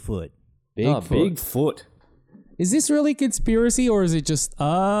Bigfoot. Oh, Bigfoot. Bigfoot. Is this really conspiracy or is it just?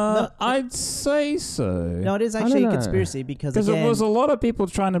 I'd say so. No, it is actually a know. conspiracy because Because there again, was a lot of people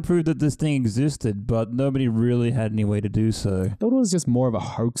trying to prove that this thing existed, but nobody really had any way to do so. I thought it was just more of a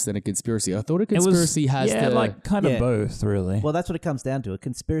hoax than a conspiracy. I thought a conspiracy has to like kind of Yeah. both, really. well, that's what it comes down to. A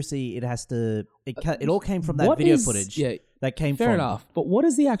conspiracy, it has to. It all came from that What video is- footage. yeah, that came Fair from. enough. But what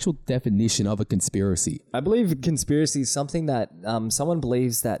is the actual definition of a conspiracy? I believe conspiracy is something that someone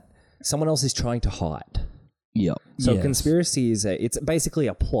believes that someone else is trying to hide. Yep. So Yes. conspiracy is it's basically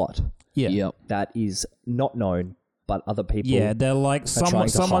a plot yeah. Yep. that is not known, but other people. Yeah, they're like trying to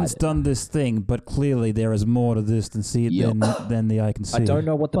someone's hide it. done this thing, but clearly there is more to this than see it Yep. than the eye can see. I don't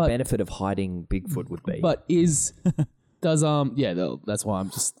know what the But- benefit of hiding Bigfoot would be. But that's why I'm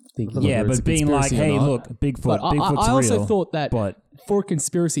just thinking. Yeah, whether it's but a being like, conspiracy or hey, not. look, Bigfoot, But Bigfoot's I also real. thought that but for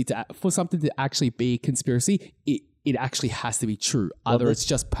conspiracy for something to actually be a conspiracy, it actually has to be true. Either it's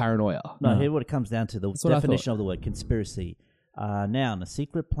just paranoia. No, here what it comes down to the what I definition of the word conspiracy. Noun: a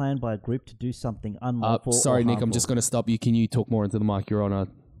secret plan by a group to do something unlawful. Sorry, or Nick, I'm harmful. just going to stop you. Can you talk more into the mic? You're on a.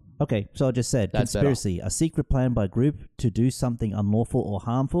 Okay, so I just said That's better. conspiracy: a secret plan by a group to do something unlawful or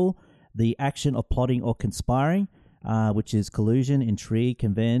harmful. The action of plotting or conspiring, which is collusion, intrigue,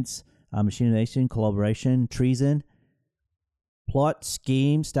 conveyance, machination, collaboration, treason, plot,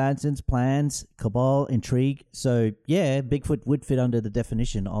 scheme, stanzas, plans, cabal, intrigue. So yeah, Bigfoot would fit under the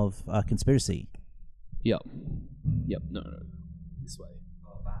definition of conspiracy. Yep. No. This way.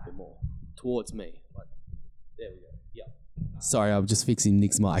 A bit more towards me. Like, there we go. Yep. Sorry, I'm just fixing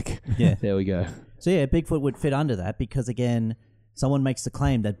Nick's mic. Yeah. There we go. So yeah, Bigfoot would fit under that because again, someone makes the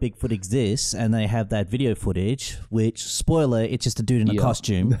claim that Bigfoot exists and they have that video footage, which, spoiler, it's just a dude in a Yeah.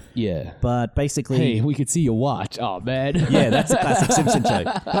 costume. Yeah. But basically, Hey, we could see your watch. Oh man. yeah, that's a classic Simpson joke.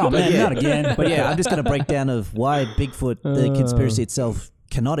 oh man, not again. But yeah, I'm just going to break down of why Bigfoot, the conspiracy itself,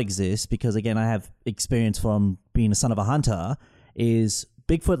 cannot exist because again, I have experience from being a son of a hunter, is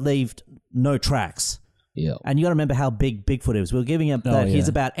Bigfoot left no tracks. Yeah. And you got to remember how big Bigfoot is. We were giving up that he's yeah.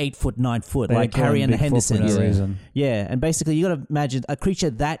 about 8 foot, 9 foot, They like call him Harry and the Bigfoot for Hendersons. no reason. Yeah, and basically you got to imagine a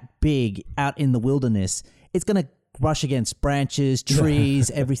creature that big out in the wilderness. It's going to rush against branches,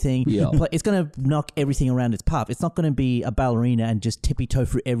 trees, everything. Yeah. It's going to knock everything around its path. It's not going to be a ballerina and just tippy-toe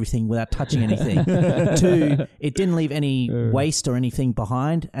through everything without touching anything. 2, it didn't leave any waste or anything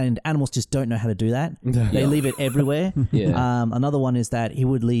behind, and animals just don't know how to do that. They leave it everywhere. Yeah. Another one is that he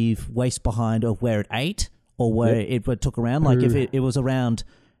would leave waste behind of where it ate or where it took around. Like if it was around...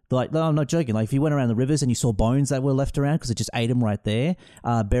 Like, no, I'm not joking. Like, if you went around the rivers and you saw bones that were left around because it just ate them right there,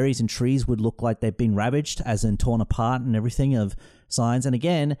 berries and trees would look like they've been ravaged, as in torn apart and everything of signs. And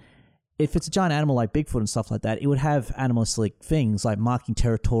again, if it's a giant animal like Bigfoot and stuff like that, it would have animalistic things like marking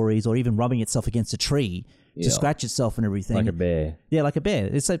territories or even rubbing itself against a tree to scratch itself and everything. Like a bear. Yeah, like a bear.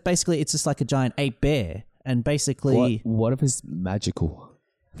 It's like basically it's just like a giant ape bear, and basically, What if it's magical?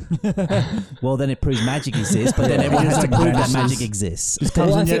 well, then it proves magic exists, but then everyone has to prove that magic exists.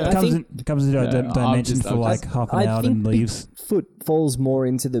 Well, I Comes think into our dimension for like half an hour and leaves. Bigfoot falls more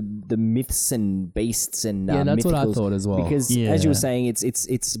into the myths and beasts and Yeah, that's what I mythicals thought as well. Because as you were saying,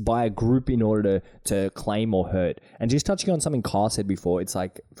 it's by a group in order to claim or hurt. And just touching on something Kyle said before, it's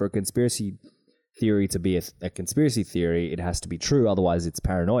like for a conspiracy theory to be a conspiracy theory, it has to be true. Otherwise, it's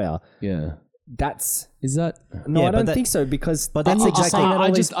paranoia. Yeah. Is that no? Yeah, I don't but think so because that's exactly-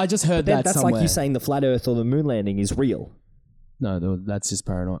 I just heard that that's somewhere. like you saying the flat Earth or the moon landing is real. No, that's just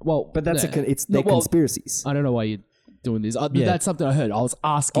paranoia. Well, But that's no. they're Well, conspiracies. I don't know why you're doing this. Yeah. That's something I heard. I was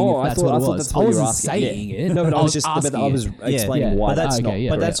asking Oh, if I that's thought- what I it thought was. that's I what you were wasn't asking. saying Yeah. it. No, but I was asking it. Yeah, explaining why but that's that's not. yeah,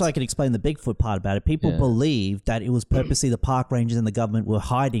 but right. that's why I can explain the Bigfoot part about it. People Yeah. believe that it was purposely the park rangers and the government were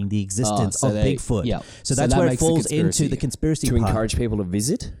hiding the existence so of they- Bigfoot. yeah. So So that's that where it makes the falls into conspiracy. the conspiracy To part. encourage people to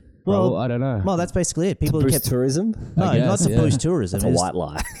visit, Well, I don't know. Well, that's basically it. People boost kept tourism. no, I not guess, to yeah. boost tourism. That's a It's- white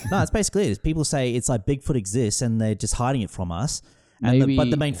lie. No, that's basically it. People say it's like Bigfoot exists and they're just hiding it from us. And Maybe-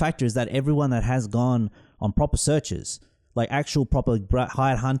 but the main factor is that everyone that has gone on proper searches, like actual proper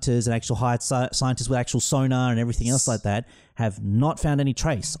hired hunters and actual hired scientists with actual sonar and everything else like that, have not found any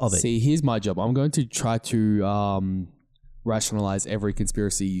trace of it. See, here's my job. I'm going to try to rationalize every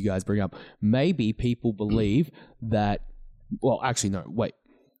conspiracy you guys bring up. Maybe people believe that. Well, actually, no. Wait.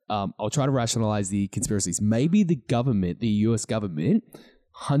 I'll try to rationalize the conspiracies. Maybe the government, the U.S. government,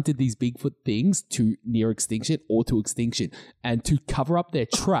 hunted these Bigfoot things to near extinction or to extinction, and to cover up their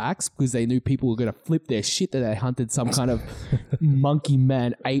tracks because they knew people were going to flip their shit that they hunted some kind of monkey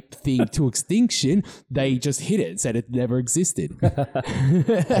man ape thing to extinction. They just hid it and said it never existed.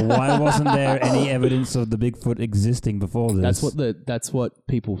 Why wasn't there any evidence of the Bigfoot existing before this? That's what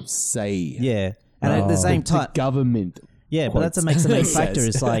people say. Yeah. And at the same time, The government. yeah, but that's what quotes. makes the main Says. factor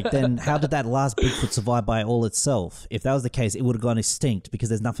is like, then how did that last Bigfoot survive by all itself? If that was the case, it would have gone extinct because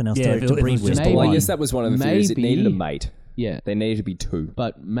there's nothing else Yeah, to if it breed was with. just Maybe- Well, I one. guess that was one of the theories. It needed a Maybe- mate. Yeah. They needed to be two.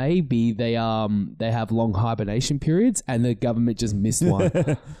 But maybe they have long hibernation periods and the government just missed one.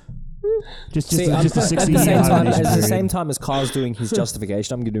 just See, a at 60 the year same time, hibernation at the period. same time as Kyle's doing his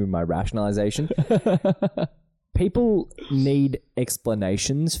justification, I'm going to do my rationalization. People need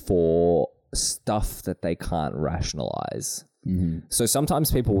explanations for stuff that they can't rationalize. So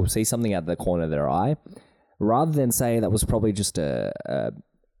sometimes people will see something out of the corner of their eye, rather than say that was probably just a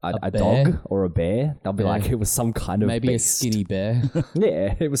bear? dog or a bear. They'll be like, it was some kind of Maybe beast. a skinny bear.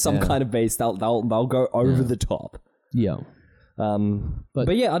 Yeah, it was some kind of beast. They'll go over the top. Yeah.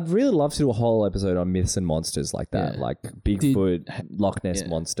 But yeah, I'd really love to do a whole episode on myths and monsters like that, Yeah. like Bigfoot, Loch Ness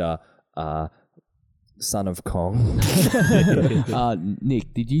monster, Son of Kong.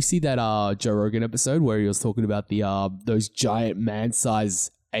 Nick, did you see that Joe Rogan episode where he was talking about the those giant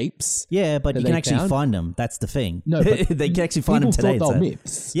man-sized apes? Yeah, but that you can they actually found? find them. That's the thing. No, but they can actually find them People today. thought they were so-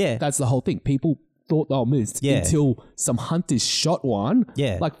 myths. Yeah. That's the whole thing. People thought they were myths Yeah. until some hunters shot one.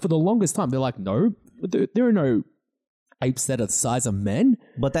 Yeah. Like for the longest time, they're like, no, there are no apes that are the size of men.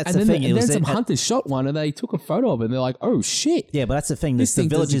 But that's and the then thing. And It was then some at- hunters shot one and they took a photo of it and they're like, oh shit. Yeah, but that's the thing. This The thing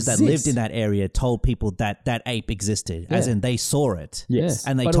doesn't villagers that lived exist. in that area told people that that ape existed, as Yeah. in they saw it. Yes.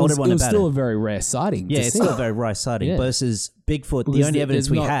 And they But told it everyone was about still it. a very rare sighting. Yeah, to it's see. still a very rare sighting Yeah. versus Bigfoot. The Because only evidence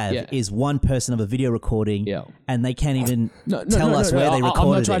we there's not- have yeah. is one person of a video recording, Yeah. and they can't even No, tell us where they recorded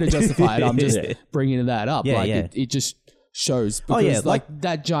I'm not trying it. to justify it. I'm just Yeah. bringing that up. Yeah, like yeah. It just shows Oh, because yeah, like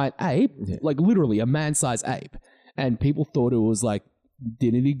that giant ape, like literally a man-sized ape, and people thought it was like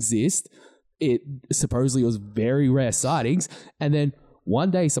didn't exist. It supposedly was very rare sightings, and then one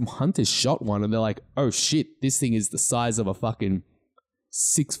day some hunters shot one, and they're like, "Oh shit, this thing is the size of a fucking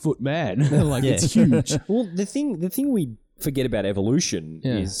 6-foot man. Like Yeah. it's huge." Well, the thing we forget about evolution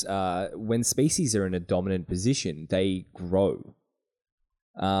Yeah. is when species are in a dominant position, they grow.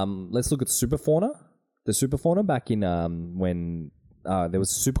 Let's look at superfauna. The superfauna back in when there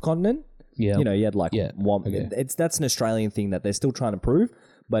was a supercontinent. Yeah. You know, you had like Yeah, okay. that's an Australian thing that they're still trying to prove.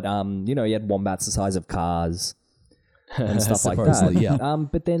 But you know, you had wombats the size of cars and stuff like that. Supposedly, yeah.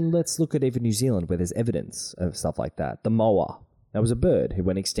 But then let's look at even New Zealand where there's evidence of stuff like that. The moa. That was a bird who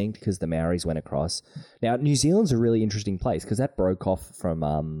went extinct because the Maoris went across. Now, New Zealand's a really interesting place because that broke off from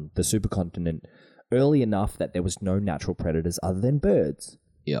the supercontinent early enough that there was no natural predators other than birds.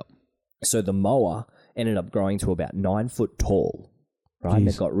 Yep. So the moa ended up growing to about 9 foot tall, right? And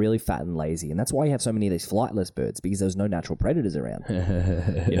it got really fat and lazy. And that's why you have so many of these flightless birds, because there was no natural predators around.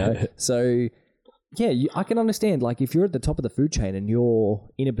 You know? So, yeah, I can understand, like, if you're at the top of the food chain and you're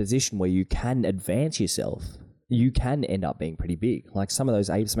in a position where you can advance yourself, you can end up being pretty big. Like some of those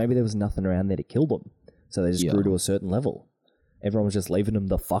apes, maybe there was nothing around there to kill them. So they just grew to a certain level. Everyone was just leaving them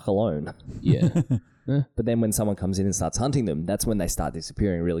the fuck alone. Yeah. But then when someone comes in and starts hunting them, that's when they start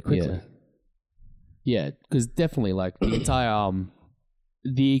disappearing really quickly. Yeah, because definitely, like, the entire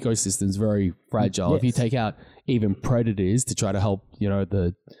the ecosystem's very fragile. Yes. If you take out even predators to try to help,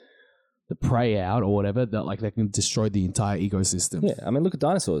 the prey out or whatever, that like they can destroy the entire ecosystem. Yeah, I mean, look at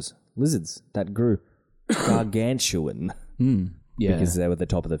dinosaurs, lizards that grew gargantuan Yeah, because they were at the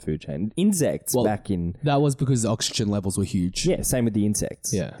top of the food chain. Insects back in... that was because the oxygen levels were huge. Yeah, same with the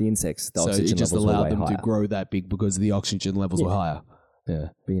insects. Yeah. The insects, the So oxygen it just levels were allowed way them higher. to grow that big because the oxygen levels were higher. Yeah.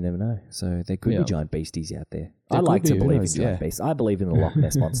 But you never know. So there could be giant beasties out there. There I like could to be, who believe in knows, giant beasts. I believe in the Loch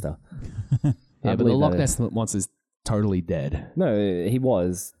Ness Monster. Yeah, but the believe Loch that Ness Monster's totally dead. No, he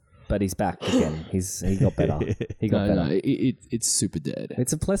was, but he's back again. He got better. He got better. No, it's super dead.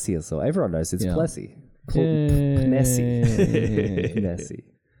 It's a plesiosaur. Everyone knows it's Yeah. Plessy. Yeah. Nessie. Nessie.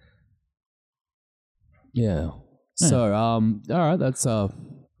 Yeah. So, all right, that's fun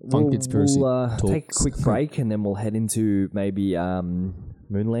conspiracy We'll talks. take a quick break and then we'll head into maybe moon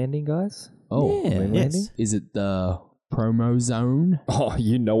landing, guys. Oh, Moon landing? is it the promo zone? Oh,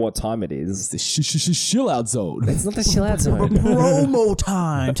 you know what time it is. It's the chill out zone. It's not the chill out zone. Promo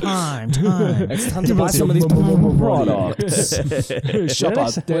time. It's time to buy some of these products. Shop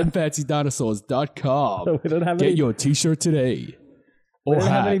at damnfancydinosaurs.com. We don't have Get any- your t-shirt today. We Or don't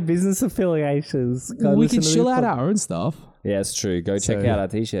have hat. any business affiliations. Go We listen can to chill this out pod- our own stuff. Yeah, it's true. Go check So- out our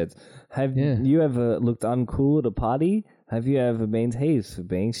t-shirts. Have you ever looked uncool at a party? Have you ever been teased for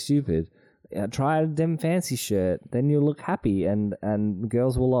being stupid? Try a Dem Fancy shirt, then you'll look happy and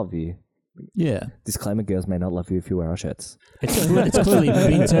girls will love you. Yeah. Disclaimer, girls may not love you if you wear our shirts. It's clearly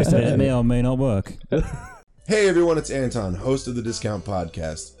been tested. It may or may not work. Hey everyone, it's Anton, host of the Discount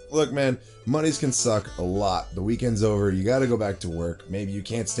Podcast. Look, man, Mondays can suck a lot. The weekend's over, you gotta go back to work. Maybe you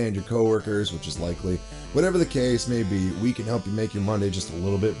can't stand your coworkers, which is likely. Whatever the case may be, we can help you make your Monday just a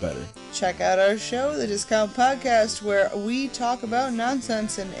little bit better. Check out our show, The Discount Podcast, where we talk about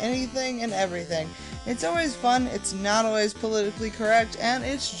nonsense and anything and everything. It's always fun, it's not always politically correct, and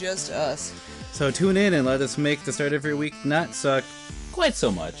it's just us. So tune in and let us make the start of your week not suck quite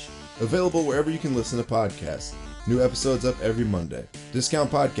so much. Available wherever you can listen to podcasts. New episodes up every Monday. Discount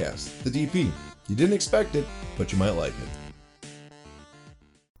Podcast, the DP. You didn't expect it, but you might like it.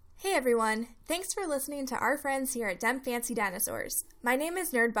 Hey everyone, thanks for listening to our friends here at Dem Fancy Dinosaurs. My name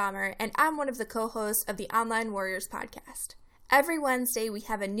is Nerd Bomber, and I'm one of the co-hosts of the Online Warriors podcast. Every Wednesday we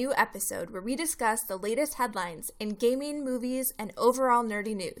have a new episode where we discuss the latest headlines in gaming, movies, and overall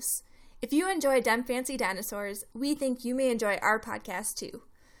nerdy news. If you enjoy Dem Fancy Dinosaurs, we think you may enjoy our podcast too.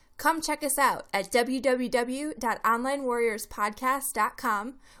 Come check us out at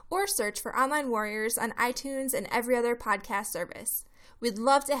www.onlinewarriorspodcast.com or search for Online Warriors on iTunes and every other podcast service. We'd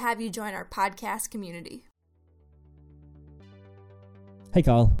love to have you join our podcast community. Hey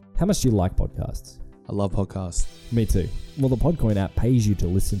Kyle, how much do you like podcasts? I love podcasts. Me too. Well, the Podcoin app pays you to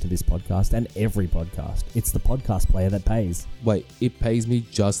listen to this podcast and every podcast. It's the podcast player that pays. Wait, it pays me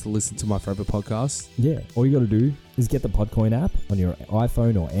just to listen to my favorite podcast? Yeah, all you got to do is get the Podcoin app on your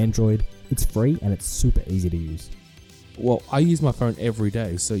iPhone or Android. It's free and it's super easy to use. Well, I use my phone every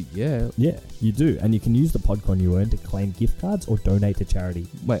day, so yeah. Yeah, you do. And you can use the Podcoin you earn to claim gift cards or donate to charity.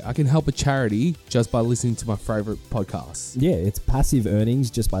 Wait, I can help a charity just by listening to my favorite podcasts. Yeah, it's passive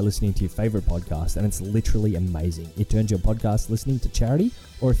earnings just by listening to your favorite podcast, and it's literally amazing. It turns your podcast listening to charity,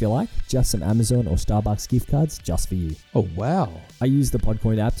 or if you like, just some Amazon or Starbucks gift cards just for you. Oh, wow. I use the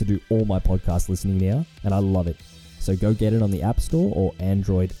Podcoin app to do all my podcast listening now, and I love it. So go get it on the App Store or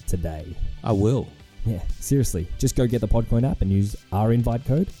Android today. I will. Yeah, seriously. Just go get the Podcoin app and use our invite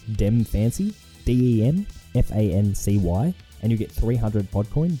code, DEMFANCY, DEMFANCY, and you get 300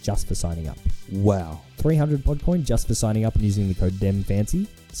 Podcoin just for signing up. Wow. 300 Podcoin just for signing up and using the code DEMFANCY.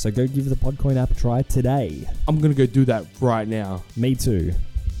 So go give the Podcoin app a try today. I'm going to go do that right now. Me too.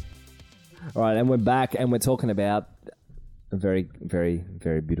 All right, and we're back and we're talking about a very, very,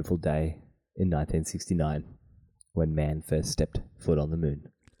 very beautiful day in 1969 when man first stepped foot on the moon.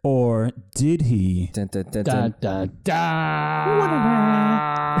 Or did he? Dun, dun, dun, Da, dun. da,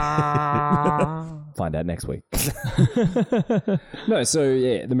 da. Find out next week. No, so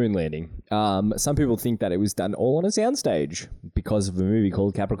yeah, the moon landing. Some people think that it was done all on a soundstage because of a movie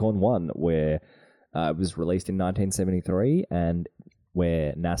called Capricorn 1, where it was released in 1973 and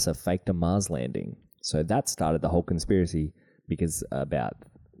where NASA faked a Mars landing. So that started the whole conspiracy because about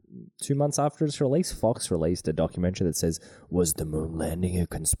 2 months after its release, Fox released a documentary that says, "Was the moon landing a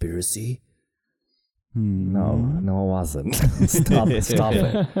conspiracy?" No, it wasn't. Stop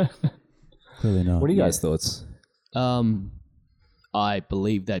it. Clearly not. What are you guys' thoughts? I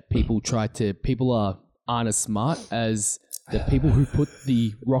believe that people are aren't as smart as the people who put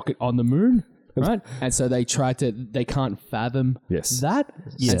the rocket on the moon, right? And so they can't fathom that.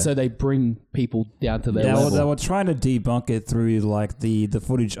 Yeah. And so they bring people down to their They level. were trying to debunk it through like the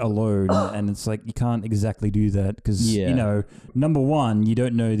footage alone, and it's like you can't exactly do that because you know, number one, you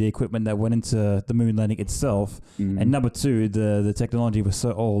don't know the equipment that went into the moon landing itself, and number two, the technology was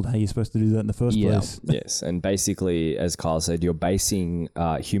so old. How are you supposed to do that in the first place? Yes, and basically, as Kyle said, you're basing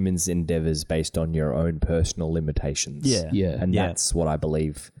humans' endeavors based on your own personal limitations. And that's what I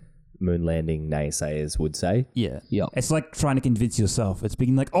believe moon landing naysayers would say. It's like trying to convince yourself. It's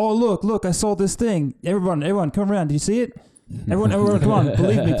being like, oh, look, I saw this thing. Everyone, come around. Did you see it? Everyone, come on.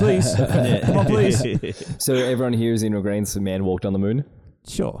 Believe me, please. Come on, please. So everyone here is in agreement the man walked on the moon?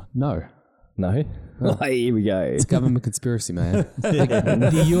 Sure. No. Oh, here we go. It's government conspiracy, man.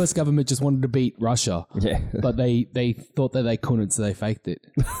 The US government just wanted to beat Russia. But they thought that they couldn't, so they faked it.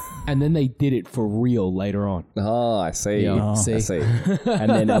 And then they did it for real later on. Oh, I see. I see. And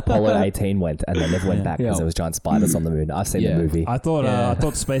then Apollo 18 went, and they never went back because there was giant spiders on the moon. I've seen the movie. I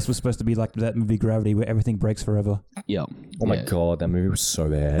thought space was supposed to be like that movie Gravity, where everything breaks forever. Oh my god, that movie was so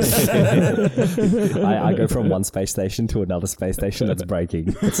bad. I go from one space station to another space station that's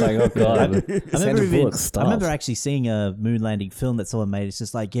breaking. It's like, oh god. I remember actually seeing a moon landing film that someone made. It's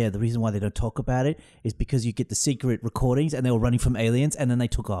just like, the reason why they don't talk about it is because you get the secret recordings and they were running from aliens and then they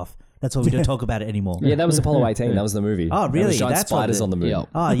took off. That's why we don't talk about it anymore. Yeah, that was Apollo 18. That was the movie. Oh, really? Giant That's spiders on the moon.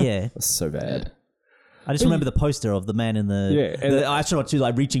 Oh, yeah. That's so bad. I just remember the poster of the man in the astronaut too,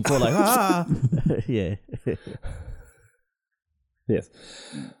 like reaching for like, yeah. Yes.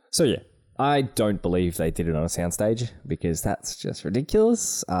 So yeah, I don't believe they did it on a soundstage because that's just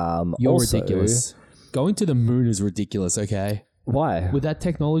ridiculous. You're ridiculous. Going to the moon is ridiculous, okay? Why? With that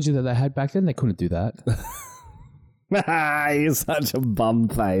technology that they had back then, they couldn't do that. You're such a bum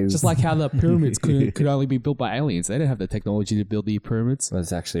face. Just like how the pyramids could only be built by aliens. They didn't have the technology to build the pyramids.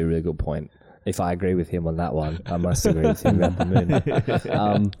 That's actually a really good point. If I agree with him on that one, I must agree with him about the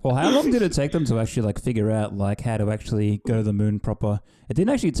moon. Well, how long did it take them to actually like figure out like how to actually go to the moon proper? It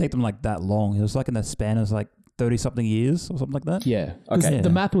didn't actually take them like that long. It was like in the span of like 30-something years or something like that. Yeah. Okay. The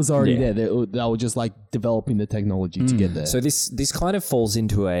math was already there. They were just like developing the technology to get there. So this kind of falls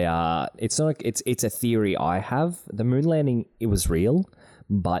into it's a theory I have. The moon landing, it was real,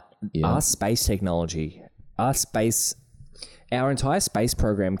 but our space technology, our entire space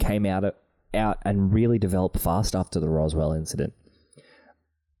program came out and really developed fast after the Roswell incident.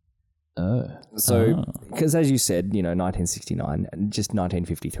 So, because as you said, 1969, just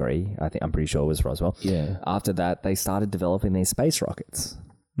 1953, I'm pretty sure it was Roswell. Yeah. After that, they started developing these space rockets.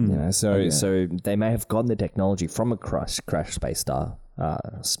 So they may have gotten the technology from a crashed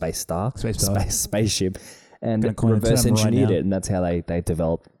spaceship, and reverse engineered it, and that's how they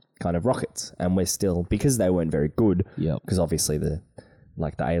developed kind of rockets. And we're still, because they weren't very good, because obviously the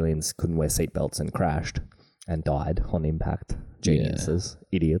aliens couldn't wear seatbelts and crashed and died on impact. Geniuses,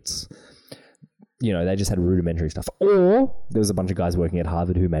 idiots. They just had rudimentary stuff. Or there was a bunch of guys working at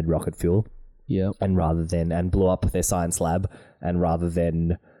Harvard who made rocket fuel. Yeah. And blew up their science lab, and rather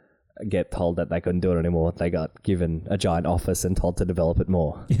than get told that they couldn't do it anymore, they got given a giant office and told to develop it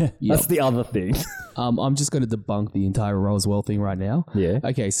more. That's the other thing. I'm just going to debunk the entire Roswell thing right now. Yeah.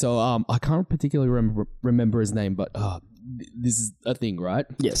 Okay, so I can't particularly remember his name, but this is a thing, right?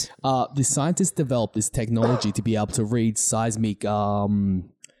 Yes. The scientists developed this technology to be able to read seismic,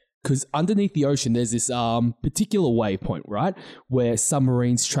 because underneath the ocean there's this particular waypoint, right, where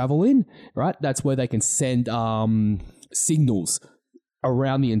submarines travel in, right? That's where they can send signals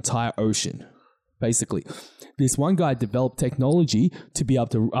around the entire ocean. Basically, this one guy developed technology to be able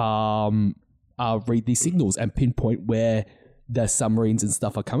to read these signals and pinpoint where the submarines and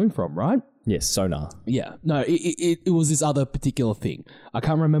stuff are coming from, right? Yes, sonar. Yeah. No, it was this other particular thing. I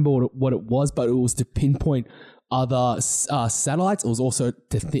can't remember what it was, but it was to pinpoint other satellites. It was also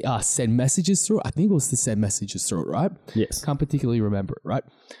to send messages through it. I think it was to send messages through it, right? Yes. Can't particularly remember it, right?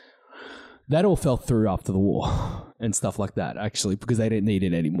 That all fell through after the war and stuff like that, actually, because they didn't need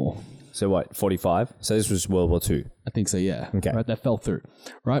it anymore. So what, 45? So this was World War II? I think so, yeah. Okay. Right, that fell through,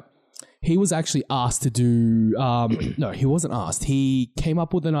 right? He was actually asked to do... no, he wasn't asked. He came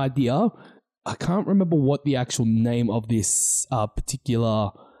up with an idea. I can't remember what the actual name of this particular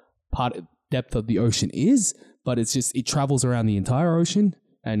depth of the ocean is, but it's just... It travels around the entire ocean,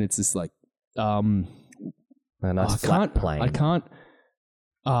 and it's just like... a nice flat plane. I can't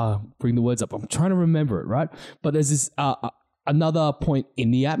bring the words up. I'm trying to remember it, right? But there's this another point in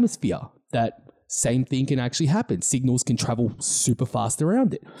the atmosphere that same thing can actually happen. Signals can travel super fast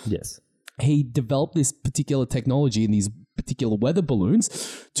around it. Yes. He developed this particular technology in these particular weather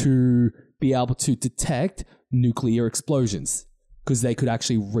balloons to be able to detect nuclear explosions because they could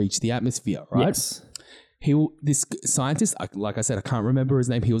actually reach the atmosphere, right? Yes. This scientist, like I said, I can't remember his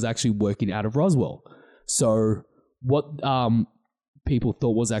name. He was actually working out of Roswell. So what people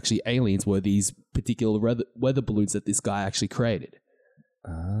thought was actually aliens were these particular weather balloons that this guy actually created.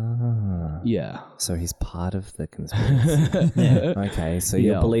 Yeah. So he's part of the conspiracy. Okay, so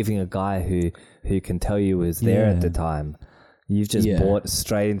you're believing a guy who can tell you was there at the time. You've just bought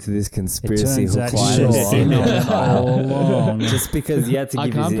straight into this conspiracy hook, line, all along. Just because you had to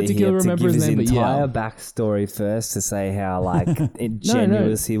give his entire backstory first to say how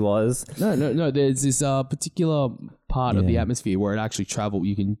ingenuous he was. No. There's this particular part of the atmosphere where it actually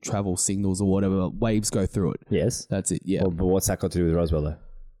you can travel signals or whatever, waves go through it. Yes. That's it, yeah. Well, but what's that got to do with Roswell, though?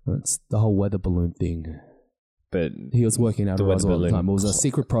 It's the whole weather balloon thing. But he was working out of Roswell at the time. It was a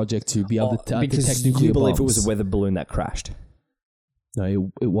secret project to be able to detect nuclear bombs. You believe it was a weather balloon that crashed?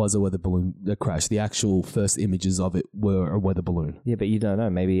 No, it was a weather balloon that crashed. The actual first images of it were a weather balloon. Yeah, but you don't know.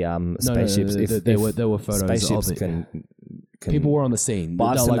 Maybe spaceships. There were photos of it. People were on the scene.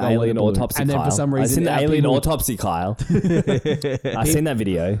 But I've seen the alien autopsy, and then for some reason, I've seen the alien autopsy, Kyle. I've seen that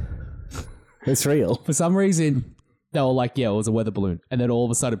video. It's real. For some reason, they were like, "Yeah, it was a weather balloon," and then all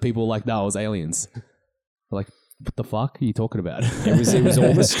of a sudden, people were like, "No, it was aliens." Like, what the fuck are you talking about? It was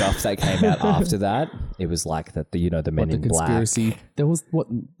all the stuff that came out after that. It was like that the Men in conspiracy. Black. There was what?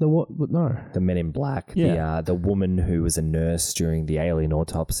 No. The Men in Black. Yeah. The woman who was a nurse during the alien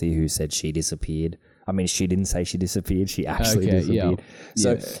autopsy who said she disappeared. I mean, she didn't say she disappeared. She actually disappeared.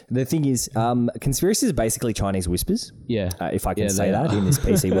 So the thing is, conspiracy is basically Chinese whispers. Yeah. If I can say that in this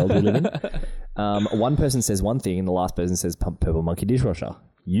PC world we live in. One person says one thing and the last person says purple monkey dishwasher.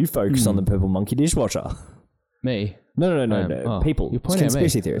 You focus on the purple monkey dishwasher. Me? No. People. You're pointing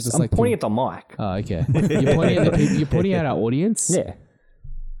conspiracy at me. theorists. I'm pointing at the mic. Oh, okay. You're pointing at our audience? Yeah.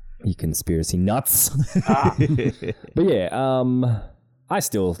 You conspiracy nuts. But yeah, I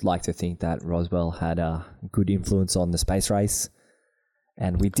still like to think that Roswell had a good influence on the space race.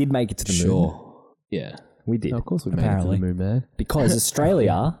 And we did make it to the moon. Sure. Yeah. We did. No, of course we made it to the moon, man. Because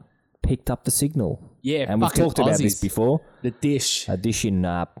Australia picked up the signal. Yeah, and we've talked about this before. The dish. A dish in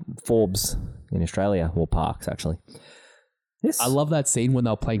Forbes in Australia, or Parks actually. Yes, I love that scene when they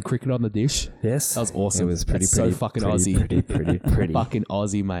were playing cricket on the dish. Yes, that was awesome. It was pretty so fucking Aussie. Pretty. Fucking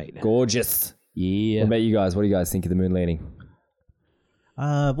Aussie, mate. Gorgeous. Yeah. What about you guys? What do you guys think of the moon landing?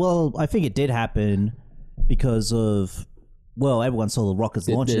 Well, I think it did happen because of. Well, everyone saw the rockets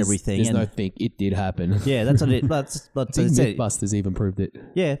launch and everything. There's no think it did happen. Yeah, that's what it. That's Mythbusters even proved it.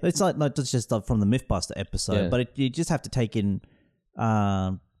 Yeah, it's like not just from the Mythbuster episode, but you just have to take in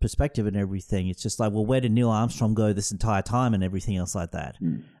perspective and everything. It's just like, well, where did Neil Armstrong go this entire time and everything else like that?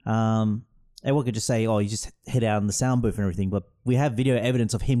 Everyone could just say, oh, you just hid out in the sound booth and everything, but we have video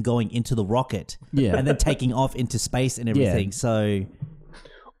evidence of him going into the rocket and then taking off into space and everything. Yeah. So,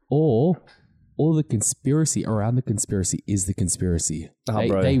 all the conspiracy around the conspiracy is the conspiracy.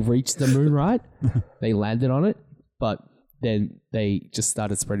 Oh, they reached the moon, right? They landed on it, but then they just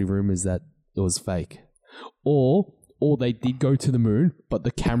started spreading rumors that it was fake. Or they did go to the moon, but the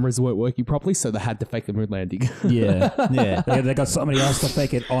cameras weren't working properly, so they had to fake the moon landing. Yeah. They got somebody else to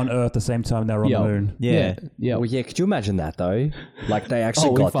fake it on Earth the same time they were on the moon. Yeah. Well, yeah, could you imagine that, though? Like, they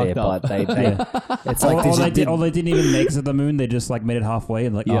actually got there, but they it's like... Or they didn't even make it to the moon, they just, like, made it halfway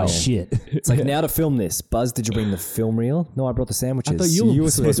and, like, oh, shit. It's like, now to film this. Buzz, did you bring the film reel? No, I brought the sandwiches. I thought you were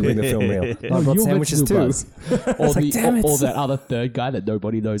supposed to bring the film reel. No, I brought sandwiches too. Or that other third guy that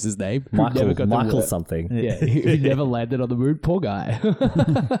nobody knows his name. Michael something. Yeah, who never landed on the moon. Poor guy.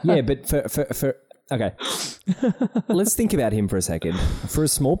 Yeah, but for okay, let's think about him for a second. For a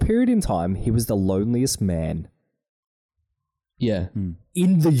small period in time, he was the loneliest man. Yeah,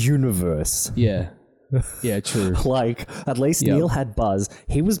 in the universe. Yeah, true. Like, at least Neil had Buzz.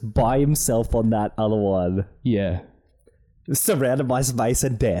 He was by himself on that other one. Yeah. Surrounded by space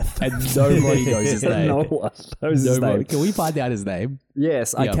and death. And nobody knows his name. No one knows his name. Can we find out his name?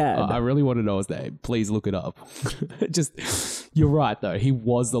 Yes, I can. I really want to know his name. Please look it up. You're right, though. He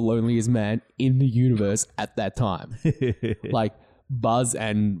was the loneliest man in the universe at that time. Like, Buzz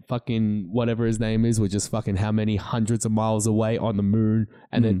and fucking whatever his name is were just fucking how many hundreds of miles away on the moon,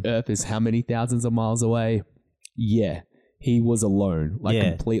 and then Earth is how many thousands of miles away. Yeah. He was alone,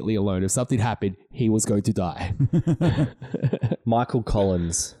 completely alone. If something happened, he was going to die. Michael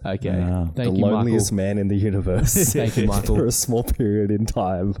Collins. Okay. Thank you, loneliest man in the universe. Thank you, Michael. For a small period in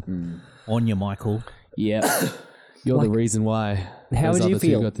time. On you, Michael. Yeah. You're the reason why. How would you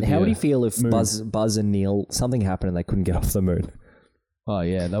feel? How would you feel if Buzz and Neil, something happened and they couldn't get off the moon? Oh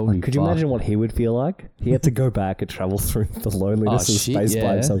yeah, that would be. Could you imagine what he would feel like? He had to go back and travel through the loneliness of space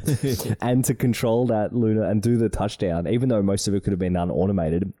by himself, and to control that lunar and do the touchdown. Even though most of it could have been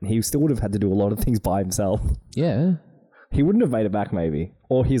unautomated, he still would have had to do a lot of things by himself. Yeah. He wouldn't have made it back, maybe.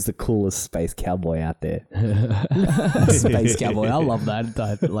 Or he's the coolest space cowboy out there. Space cowboy, I love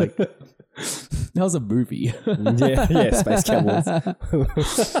that. Like, that was a movie. yeah, Space Cowboys.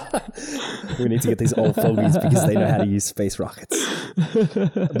 We need to get these old fogies because they know how to use space rockets.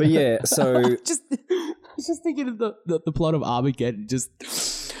 But yeah, so I was just thinking of the plot of Armageddon.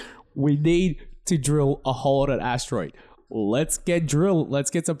 Just, we need to drill a hole in an asteroid. Let's get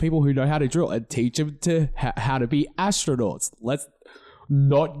some people who know how to drill and teach them to how to be astronauts. Let's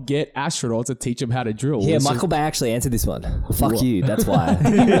not get astronauts and teach them how to drill. Yeah, Michael Bay actually answered this one. Fuck you, that's why.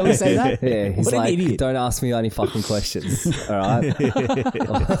 Did he really say that? Yeah, he's What an like, idiot. don't ask me any fucking questions. All right?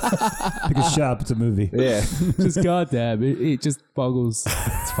 Because shut up, it's a movie. Yeah. Just goddamn, it just boggles.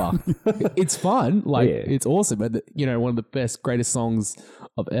 It's fun. It's fun. Like, it's awesome. And, one of the best, greatest songs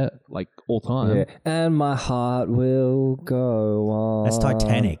of like all time. Yeah. And my heart will go on. That's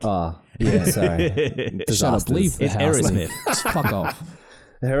Titanic. Oh, yeah, sorry. Shut up, leave the It's house. Aerosmith. Just fuck off.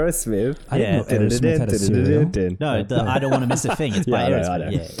 Aerosmith. I didn't know Aerosmith had a cereal. No, I Don't Want to Miss a Thing. It's by I know.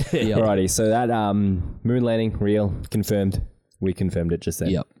 Aerosmith. Yeah. Alrighty, so that moon landing, real, confirmed. We confirmed it just then.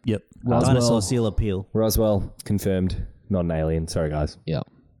 Yep. Dinosaur seal appeal. Roswell, confirmed. Not an alien. Sorry, guys. Yep.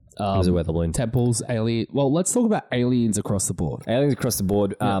 It was a weather balloon. Temples, alien. Well, let's talk about aliens across the board. Aliens across the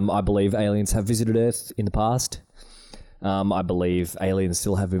board. I believe aliens have visited Earth in the past. I believe aliens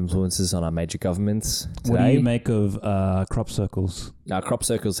still have influences on our major governments today. What do you make of crop circles? Crop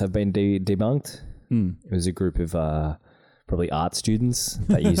circles have been debunked. It was a group of probably art students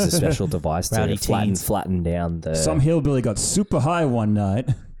that used a special device to Rowdy flatten down the... Some hillbilly got super high one night.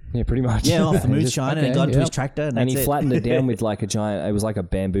 Yeah, pretty much. Yeah, off the moonshine and he got into his tractor and he that's it. flattened it down with like a giant... It was like a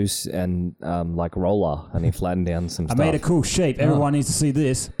bamboo and like roller, and he flattened down some I stuff. made a cool shape. Everyone needs to see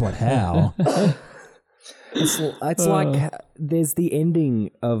this. But how? It's like there's the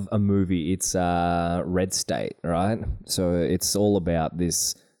ending of a movie. It's Red State, right? So it's all about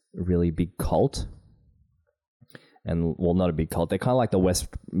this really big cult. And, well, not a big cult. They're kind of like the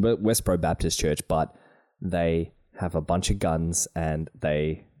Westboro Baptist Church, but they have a bunch of guns and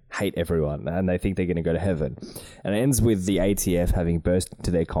they hate everyone and they think they're going to go to heaven. And it ends with the ATF having burst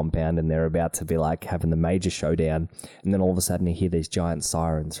into their compound and they're about to be like having the major showdown. And then all of a sudden you hear these giant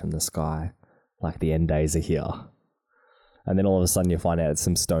sirens from the sky, like the end days are here. And then all of a sudden you find out it's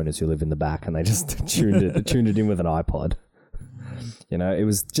some stoners who live in the back and they just tuned it in with an iPod. It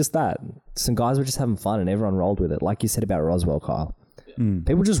was just that. Some guys were just having fun and everyone rolled with it. Like you said about Roswell, Kyle.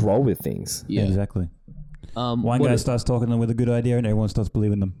 People just roll with things. Yeah, exactly. One guy starts talking to them with a good idea and everyone starts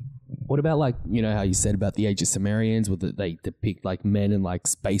believing them. What about like, how you said about the Age of Sumerians, where they depict like men in like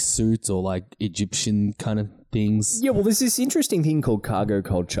space suits or like Egyptian kind of things? Yeah, well, there's this interesting thing called cargo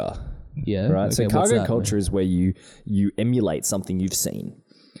culture. Yeah. Right. Okay, so what's cargo that, culture is where you emulate something you've seen.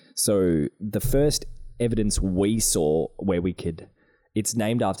 So the first evidence we saw where we could, it's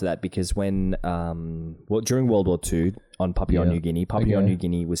named after that because when, during World War II on Papua New Guinea, New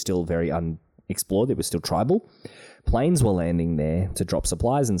Guinea was still very unexplored. It was still tribal. Planes were landing there to drop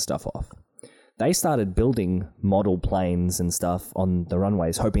supplies and stuff off. They started building model planes and stuff on the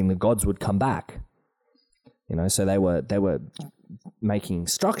runways, hoping the gods would come back. So they were making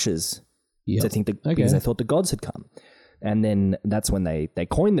structures to think that because they thought the gods had come. And then that's when they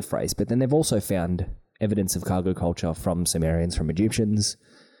coined the phrase. But then they've also found evidence of cargo culture from Sumerians, from Egyptians,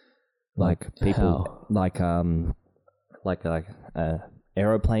 like people like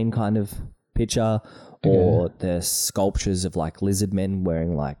aeroplane kind of picture, or the sculptures of like lizard men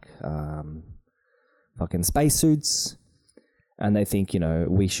wearing like fucking spacesuits. And they think,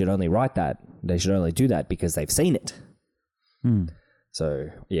 we should only write that. They should only do that because they've seen it. So,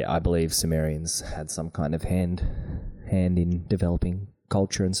 yeah, I believe Sumerians had some kind of hand in developing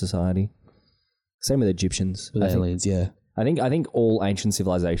culture and society. Same with Egyptians. With aliens, yeah. I think all ancient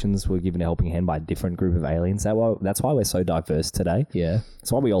civilizations were given a helping hand by a different group of aliens. That's why we're so diverse today. Yeah.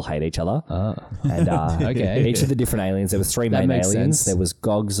 That's why we all hate each other. And Okay. each of the different aliens, there was three main aliens. Sense. There was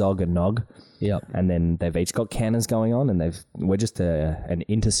Gog, Zog, and Nog. Yep. And then they've each got cannons going on, and we're just an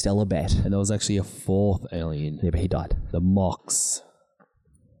interstellar bet. And there was actually a fourth alien. Yeah, but he died. The Mox.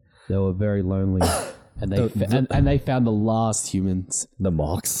 They were very lonely. And they found the last humans. The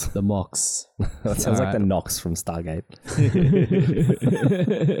Mox. The Mox. That sounds like the Nox from Stargate.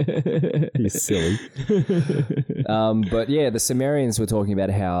 He's silly. But yeah, the Sumerians were talking about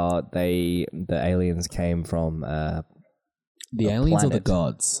how the aliens came from the aliens planet. or the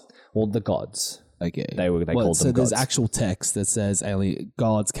gods? Well, the gods. Okay. They called them so gods. there's actual text that says alien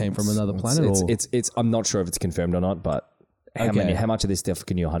gods came from another planet. It's I'm not sure if it's confirmed or not, but how much of this stuff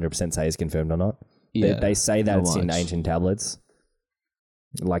can you 100% say is confirmed or not? Yeah, They say that it's in much. ancient tablets,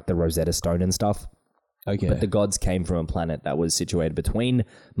 like the Rosetta Stone and stuff. Okay. But the gods came from a planet that was situated between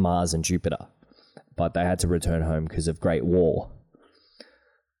Mars and Jupiter, but they had to return home because of Great War.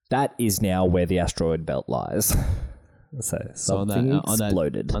 That is now where the asteroid belt lies. So something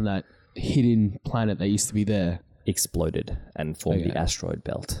exploded. On that hidden planet that used to be there. Exploded and formed the asteroid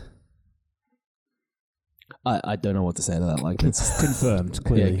belt. I don't know what to say to that. Like, it's Confirmed,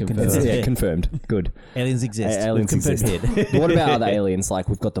 clearly. Yeah, confirmed. Confirmed. Good. Aliens exist. Aliens We've confirmed exist. it. But what about other aliens? Like,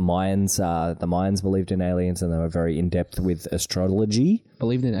 we've got the Mayans. The Mayans believed in aliens, and they were very in depth with astrology.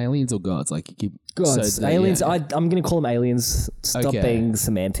 believed in aliens or gods? Like, you keep Gods, aliens. I'm going to call them aliens. Stop being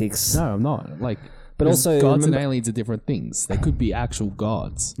semantics. No, I'm not. Like, but also gods and aliens are different things. They could be actual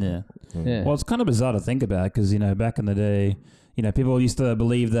gods. Yeah. Yeah. Well, it's kind of bizarre to think about because, back in the day, people used to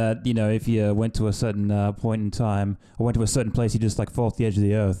believe that, if you went to a certain point in time or went to a certain place, you just like fall off the edge of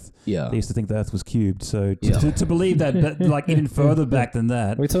the earth. Yeah. They used to think the earth was cubed. So to believe that, like even further back than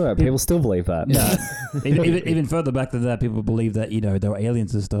that. We're talking about people still believe that. Yeah. even further back than that, people believe that, there were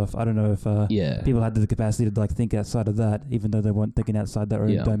aliens and stuff. I don't know if people had the capacity to like think outside of that, even though they weren't thinking outside their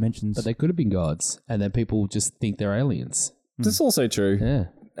own dimensions. But they could have been gods, and then people just think they're aliens. That's also true. Yeah.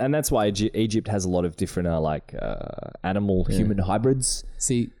 And that's why Egypt has a lot of different animal-human hybrids.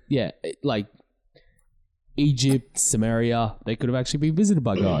 See, like Egypt, Samaria, they could have actually been visited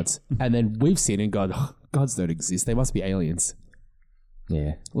by gods. And then we've seen it and gone, gods don't exist. They must be aliens.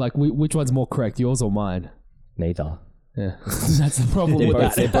 Yeah. Like, which one's more correct, yours or mine? Neither. Yeah. That's the problem with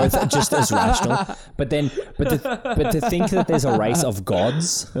that. They're both just as rational. But to think that there's a race of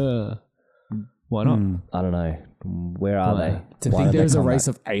gods... Why not? I don't know. Where are they? To think there's a race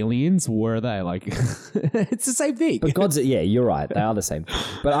of aliens, where are they? Like, it's the same thing. But gods, you're right. They are the same.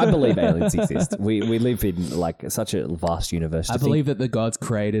 But I believe aliens exist. We live in like such a vast universe. I believe that the gods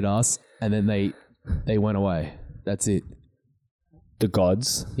created us, and then they went away. That's it. The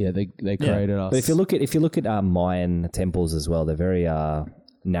gods. Yeah, they created us. But if you look at Mayan temples as well, they're very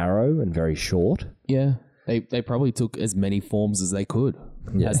narrow and very short. Yeah, they probably took as many forms as they could,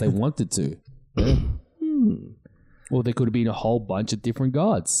 as they wanted to. Yeah. Or there could have been a whole bunch of different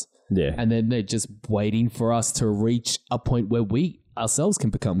gods. Yeah. And then they're just waiting for us to reach a point where we ourselves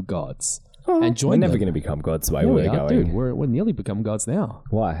can become gods. And join We're never them. going to become gods the way Yeah, we're we are, going. dude. We're nearly become gods now.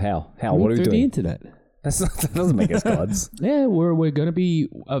 Why? How? What are we Through doing? the internet. That doesn't make us gods. Yeah, we're going to be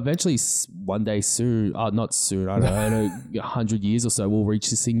eventually one day soon. Not soon. I don't know. 100 years or so, we'll reach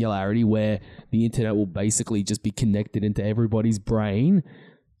the singularity where the internet will basically just be connected into everybody's brain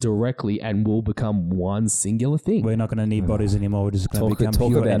directly, and will become one singular thing. We're not going to need bodies anymore. We're just going to become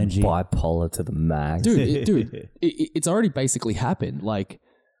pure about energy. Bipolar to the max, dude. It's already basically happened. Like,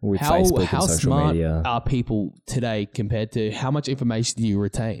 with how Facebook and social smart media. are people today compared to how much information do you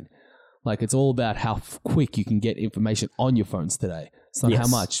retain? Like, it's all about how quick you can get information on your phones today. It's not how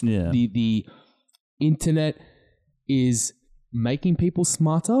much. Yeah. The internet is making people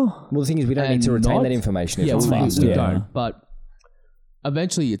smarter. Well, the thing is, we don't need to retain that information if it's fast. We don't. But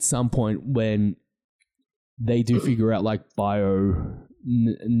eventually, at some point, when they do figure out like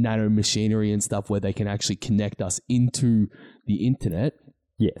nano machinery and stuff where they can actually connect us into the internet,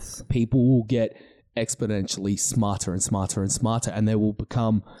 yes, people will get exponentially smarter and smarter and smarter, and they will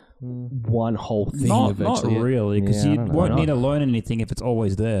become one whole thing eventually. Not really, because you won't need to learn anything if it's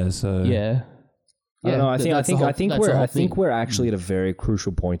always there. So yeah. I don't know. I think we're actually at a very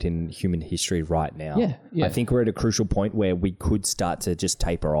crucial point in human history right now. Yeah. I think we're at a crucial point where we could start to just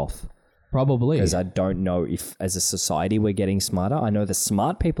taper off. Probably. Because I don't know if as a society we're getting smarter. I know the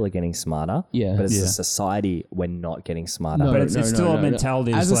smart people are getting smarter. Yeah. But as a society, we're not getting smarter. No, but it's still a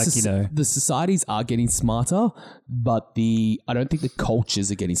mentality. It's like, the societies are getting smarter, but I don't think the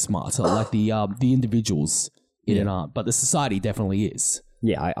cultures are getting smarter. Like the individuals in it aren't, but the society definitely is.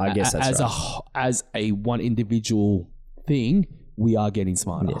 Yeah, I guess that's right. As a one individual thing, we are getting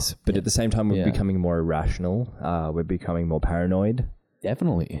smarter. Yes, but at the same time, we're becoming more irrational. We're becoming more paranoid.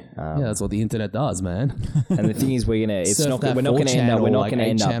 Definitely. That's what the internet does, man. And the thing is, we're not going to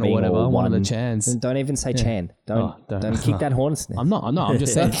end up being whatever, all one of the chans. Don't even say Chan. Don't kick that hornet's nest. I'm not. I'm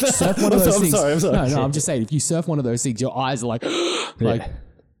just saying. Surf one of those things. I'm sorry. No, I'm just saying. If you surf one of those things, your eyes are like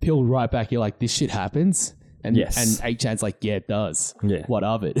peeled right back. You're like, this shit happens. And 8chan's like, yeah, it does. Yeah. What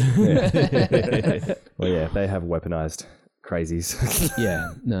of it? Yeah. Well, yeah, they have weaponized crazies.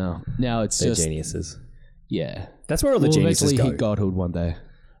 Yeah. No. Now it's They're just geniuses. Yeah. That's where all the geniuses eventually go. hit godhood one day.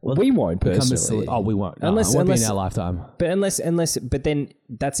 we won't personally. We won't. No, Unless- it won't be unless- in our lifetime. But then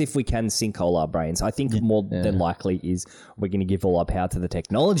that's if we can sink all our brains. I think more than likely is we're going to give all our power to the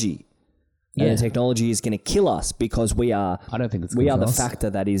technology. And Yeah. the technology is going to kill us because we are I don't think it's we good are for the us. factor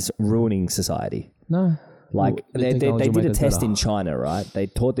that is ruining society. No. Like The they technology will did make a us test better. in China, right? They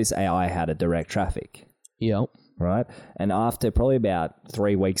taught this AI how to direct traffic, Yep. right? And after probably about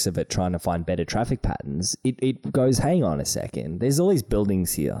 3 weeks of it trying to find better traffic patterns, it goes, hang on a second, there's all these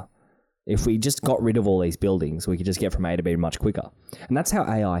buildings here. If we just got rid of all these buildings, we could just get from A to B much quicker. And that's how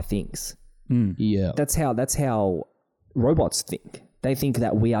AI thinks. Yeah. That's how robots think. They think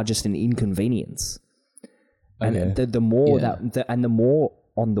that we are just an inconvenience. And Okay. the more Yeah. the more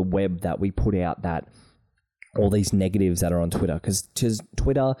on the web that we put out that all these negatives that are on Twitter, because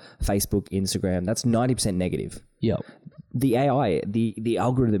Twitter, Facebook, Instagram, that's 90% negative. Yep. The AI, the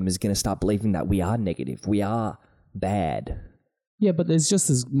algorithm is going to start believing that we are negative. We are bad. Yeah, but there's just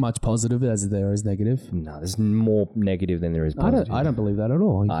as much positive as there is negative. No, there's more negative than there is positive. I don't believe that at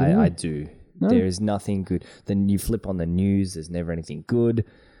all. Are you kidding I me? do. No. There is nothing good. Then you flip on the news, there's never anything good.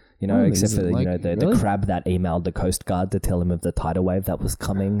 You know, Oh, except for is it like- the really? crab that emailed the Coast Guard to tell him of the tidal wave that was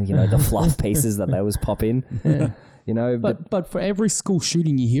coming. You know, the fluff pieces that they was popping. You know, But for every school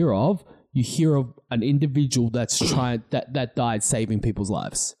shooting you hear of an individual that's trying that died saving people's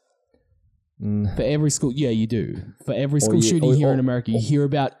lives. For every school, yeah, you do. For every school shooting here in America, you hear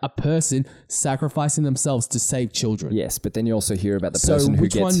about a person sacrificing themselves to save children. yes, but then you also hear about the So person who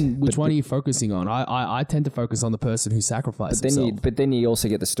which gets. which one are you focusing on? I tend to focus on the person who sacrificed himself. But then you also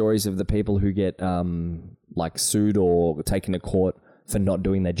get the stories of the people who get like sued or taken to court for not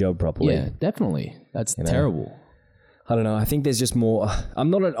doing their job properly. Yeah, definitely. That's terrible. I don't know. I think there's just more. I'm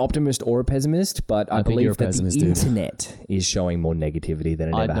not an optimist or a pessimist, but I think you're believe a that pessimist, the dude. internet is showing more negativity than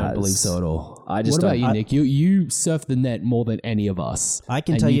it I ever has. don't believe so at all. I just what about don't- you, Nick? You surf the net more than any of us. I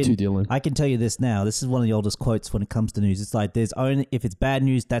can And tell you, too, Dylan. I can tell you this now. This is one of the oldest quotes when it comes to news. It's like there's only if it's bad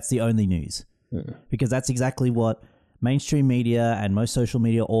news, that's the only news, because that's exactly what mainstream media and most social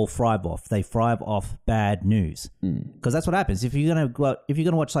media all thrive off. They thrive off bad news because that's what happens. If you're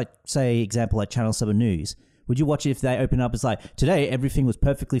gonna watch, like, say, example like Channel 7 News. Would you watch it if they open up? It's like, today everything was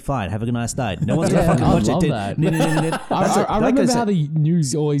perfectly fine. Have a nice day. No one's gonna fucking I watch love it. that. I remember how the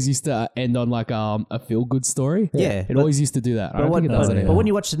news always used to end on like a feel good story. Yeah, it but- always used to do that. I don't think it does But anymore. when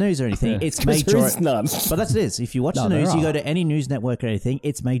you watch the news or anything, it's There majority. is none. But that's it. If you watch No, the news, there you are. go to any news network or anything,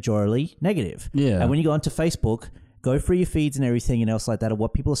 it's majorly negative. Yeah. And when you go onto Facebook, go through your feeds and everything and else like that of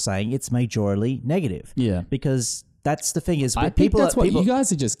what people are saying, it's majorly negative. Yeah. Because that's the thing is, I think people that's what people, you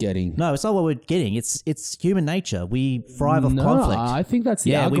guys are just getting. No, it's not what we're getting. It's human nature. We thrive off No, conflict. I think that's the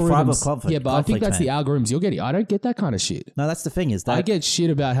Yeah, algorithms. we thrive off conflict. Yeah, but I think conflict, that's the man. algorithms you're getting. I don't get that kind of shit. No, that's the thing is that I get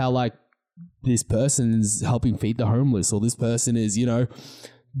shit about how like this person's helping feed the homeless, or this person is, you know,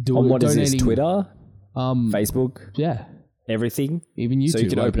 doing On what is this? donating- Twitter, Facebook, Yeah, everything. even YouTube. So you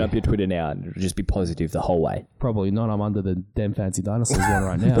can like, open up your Twitter now and it'll just be positive the whole way. Probably not. I'm under the damn fancy dinosaurs one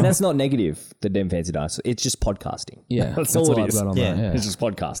right now. But that's not negative. The damn fancy dinosaur. It's just podcasting. yeah, that's all what it I've is. got on Yeah. that. It's just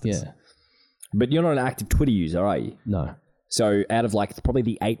podcasting. Yeah. But you're not an active Twitter user, are you? No. So out of like probably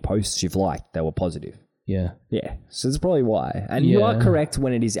the 8 posts you've liked, they were positive. Yeah. Yeah, so that's probably why. And you are Yeah. correct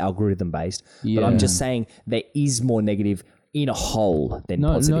when it is algorithm based. But Yeah. I'm just saying there is more negative in a whole than No,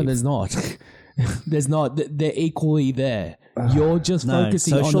 positive. no, there's not. There's not. They're equally there. You're just no,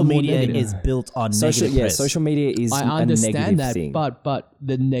 focusing on social the more media negative. is built on social, negative yeah, press. social media is I a understand negative that, thing. but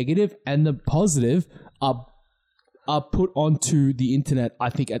the negative and the positive are put onto the internet, I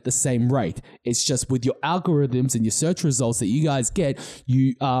think, at the same rate. It's just with your algorithms and your search results that you guys get,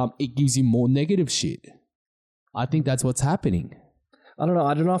 it gives you more negative shit. I think that's what's happening. I don't know.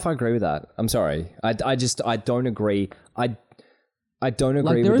 I don't know if I agree with that. I'm sorry. I don't agree. I don't agree.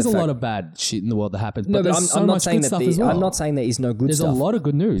 Like there with is the a fact- lot of bad shit in the world that happens, No, but but there's so I'm not much saying good that stuff as well. I'm not saying there is no good There's stuff. a lot of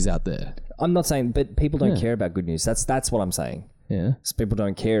good news out there. I'm not saying, but people don't Yeah. care about good news. That's what I'm saying. Yeah. So people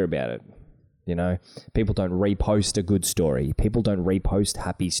don't care about it. You know, people don't repost a good story. People don't repost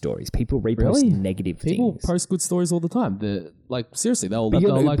happy stories. People repost Really? negative People things. post good stories all the time. Like seriously, they'll But,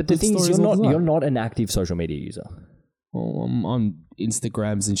 like but the good thing is, stories all the time. you're not an active social media user. Well, I'm on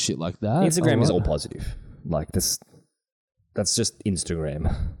Instagrams and shit like that. Instagram is Alright. all positive. Like this, that's just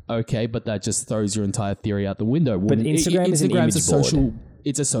Instagram. Okay, but that just throws your entire theory out the window. But Instagram is an Instagram's image a social. board.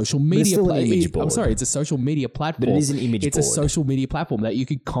 It's a social it's media. still an image I'm board. sorry, it's a social media platform. But it is an image It's board. a social media platform that you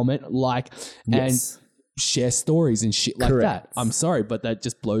could comment, like, Yes. and share stories and shit like Correct. that. I'm sorry, but that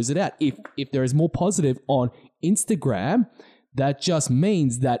just blows it out. If there is more positive on Instagram, that just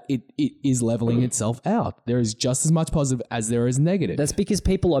means that it is leveling itself out. There is just as much positive as there is negative. That's because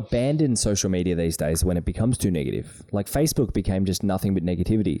people abandon social media these days when it becomes too negative. Like Facebook became just nothing but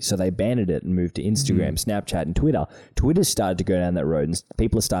negativity. So they abandoned it and moved to Instagram, Snapchat, and Twitter. Twitter started to go down that road and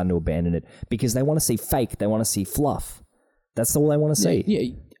people are starting to abandon it because they want to see fake. They want to see fluff. That's all they want to see.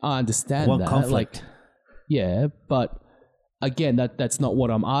 Yeah, I understand that. Conflict. Yeah, but again, that's not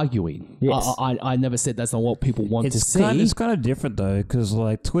what I'm arguing. Yes. I never said that's not what people want to see. It's kind of different though, because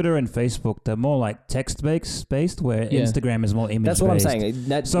like Twitter and Facebook, they're more like text-based, where Instagram is more image-based. That's what I'm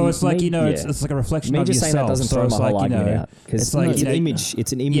saying. So it's like, it's like a reflection of just yourself. saying that doesn't throw my whole argument out. It's like, it's an image.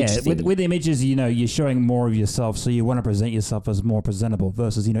 It's an image thing. With images, you're showing more of yourself, so you want to present yourself as more presentable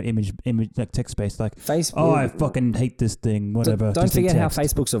versus, image like text-based, like, Facebook, oh, I fucking hate this thing, whatever. Don't forget how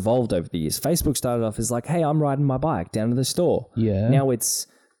Facebook's evolved over the years. Facebook started off as like, hey, I'm riding my bike down to the store. Yeah. Now it's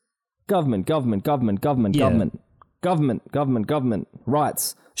government,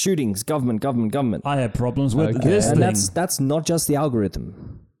 rights, shootings, government. I have problems with this and thing. that's not just the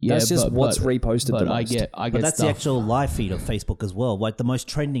algorithm. Yeah, that's just what's reposted the most. I get But that's stuff. the actual live feed of Facebook as well. Like the most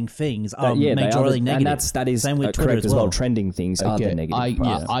trending things are they majorly negative. And that is Same with Twitter correct as well. Trending things are the negative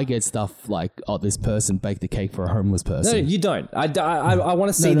parts. I get stuff like, oh, this person baked a cake for a homeless person. No, you don't. I want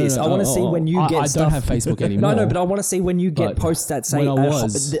to see this. I want to see when you get stuff. I don't have Facebook anymore. No, but I want to see when you get posts that say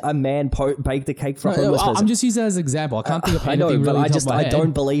a man baked a cake for a homeless person. I'm just using that as an example. I can't think of anything really but I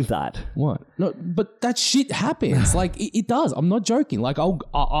don't believe that. What? No, but that shit happens. Like it does. I'm not joking. Like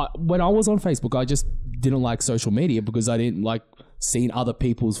when I was on Facebook, I just didn't like social media because I didn't like seeing other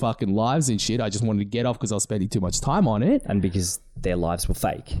people's fucking lives and shit. I just wanted to get off because I was spending too much time on it. And because their lives were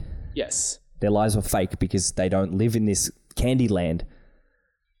fake. Yes. Their lives were fake because they don't live in this candy land.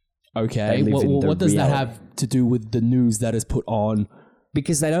 Okay. What does that have to do with the news that is put on?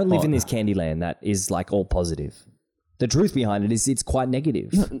 Because they don't live in this candy land that is like all positive. The truth behind it is it's quite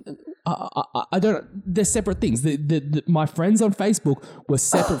negative. I don't. They're separate things. My friends on Facebook were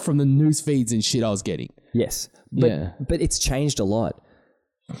separate from the news feeds and shit I was getting. Yes, but it's changed a lot.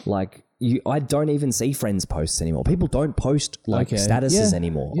 Like I don't even see friends' posts anymore. People don't post statuses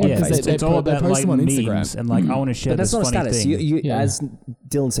anymore. Yeah, on Facebook. It's all about post like them on memes Instagram. and like I want to share But that's this not a funny status. thing. As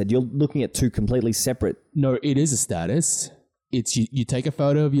Dylan said, you're looking at two completely separate. No, it is a status. It's you take a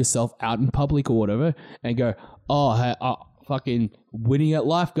photo of yourself out in public or whatever and go, oh, hey, fucking winning at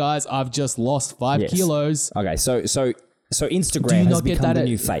life, guys. I've just lost 5 kilos. Okay, so Instagram has become the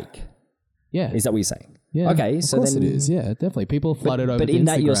new fake. Yeah. Is that what you're saying? Yeah. Okay, of so course then it is. Yeah, definitely. People flooded over But to in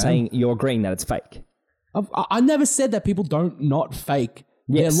that Instagram. you're agreeing that it's fake. I never said that people don't not fake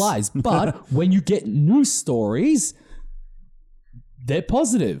their lies. But when you get news stories, they're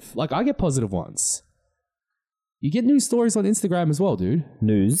positive. Like I get positive ones. You get news stories on Instagram as well, dude.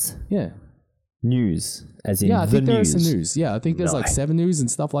 News? Yeah. News, as in I think the there news. is some news. Yeah, I think there's like 7 News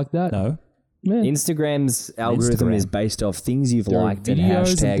and stuff like that. No. Yeah. Instagram's algorithm is based off things you've There are liked and videos and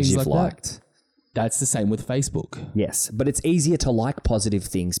hashtags things you've like that. liked. That's the same with Facebook. Yes, but it's easier to like positive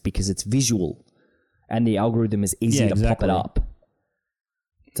things because it's visual, and the algorithm is easier to pop it up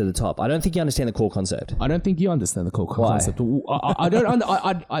to the top. I don't think you understand the core concept. I don't think you understand the core concept. I don't.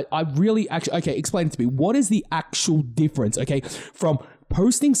 I really actually. Okay, explain it to me. What is the actual difference? Okay, from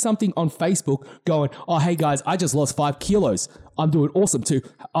posting something on Facebook, going, "Oh, hey guys, I just lost 5 kilos. I'm doing awesome." To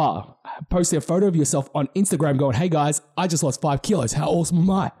posting a photo of yourself on Instagram, going, "Hey guys, I just lost 5 kilos. How awesome am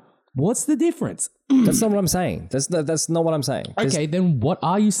I?" What's the difference? That's not what I'm saying. That's not what I'm saying. Okay, then what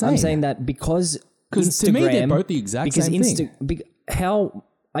are you saying? I'm saying that because to me they're both the exact same thing. How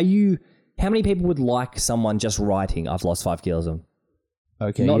many people would like someone just writing, "I've lost 5 kilos"?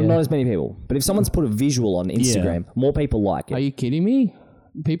 Okay, not as many people. But if someone's put a visual on Instagram, more people like it. Are you kidding me?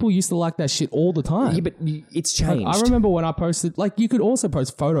 People used to like that shit all the time. Yeah, but it's changed. I remember when I posted, like, you could also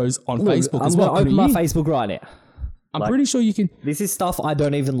post photos on Facebook as well. I'm going to open my Facebook right now. I'm pretty sure you can. This is stuff I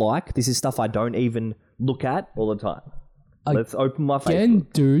don't even like. This is stuff I don't even look at all the time. Let's open my Facebook. Again,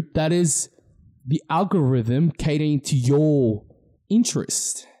 dude, that is the algorithm catering to your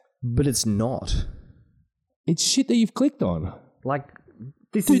interest. But it's not. It's shit that you've clicked on. Like,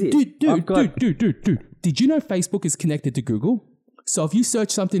 this is it. Dude. Did you know Facebook is connected to Google? So if you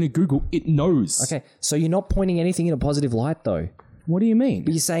search something in Google, it knows. Okay, so you're not pointing anything in a positive light, though. What do you mean?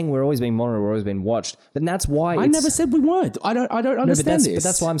 But you're saying we're always being monitored, we're always being watched. But that's why I never said we weren't. I don't understand this. But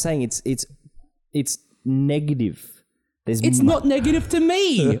that's why I'm saying it's negative. It's not negative to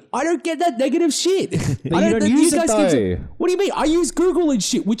me. I don't get that negative shit. But you don't use it though. What do you mean? I use Google and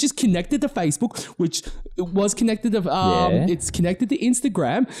shit, which is connected to Facebook, which was connected to it's connected to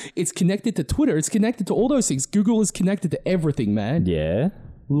Instagram, it's connected to Twitter, it's connected to all those things. Google is connected to everything, man. Yeah.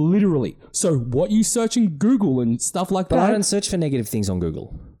 Literally. So what you search in Google and stuff like But that. I don't search for negative things on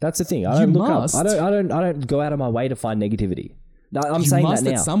Google. That's the thing. I You don't look must. up. I don't go out of my way to find negativity. No, I'm you saying must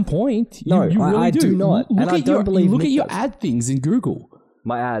that now. at some point. No, you really I do not. Look And I at don't believe Look Nick at your does. ad things in Google.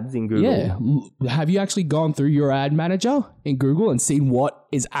 My ads in Google. Yeah. Have you actually gone through your ad manager in Google and seen what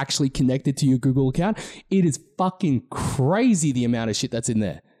is actually connected to your Google account? It is fucking crazy the amount of shit that's in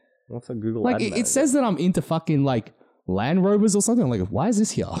there. What's a Google Like ad it manager? says that I'm into fucking like Land Rovers or something. I'm like, why is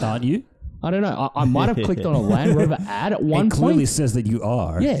this here? Aren't you? I don't know. I might have clicked on a Land Rover ad at one It clearly point. says that you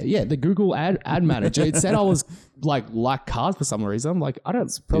are. Yeah. The Google ad manager. It said I was like cars for some reason. I'm like, I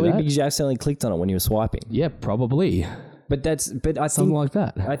don't Probably do that. because you accidentally clicked on it when you were swiping. Yeah, probably. But I Something think like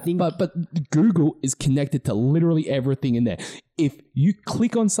that. I think- but Google is connected to literally everything in there. If you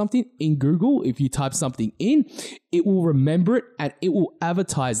click on something in Google, if you type something in, it will remember it and it will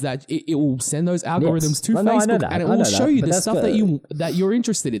advertise that. It will send those algorithms to No, I know Facebook that. and it I will know show that. you But the that's stuff that you're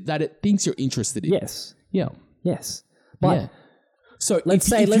interested in, that it thinks you're interested in. yes, Yeah. yes. But Yeah. So Let's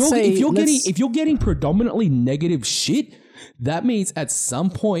say- if you're getting predominantly negative shit, that means at some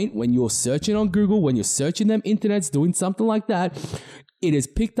point when you're searching on Google, when you're searching them internets, doing something like that, it has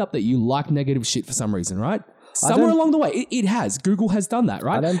picked up that you like negative shit for some reason, right? Somewhere don't- along the way, it has. Google has done that,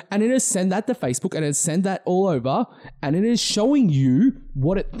 right? don't- And it has sent that to Facebook and it has sent that all over and it is showing you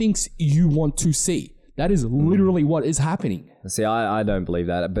what it thinks you want to see. That is literally what is happening. see, I don't believe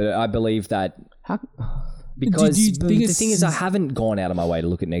that. But I believe that How, because do you the think thing is, I haven't gone out of my way to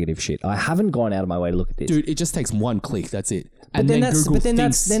look at negative shit. I haven't gone out of my way to look at this. dude, it just takes one click. That's it. But And then Google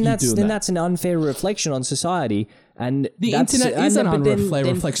thinks you're doing that. that's an unfair reflection on society. And The that's- internet is an but then- unfair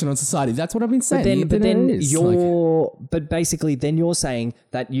then- reflection on society. That's what I've been saying. But The then internet is, like- but basically then you're saying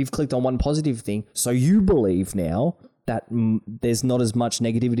that you've clicked on one positive thing, so you believe now that there's not as much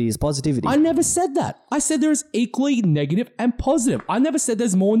negativity as positivity. I never said that. I said there's equally negative and positive. I never said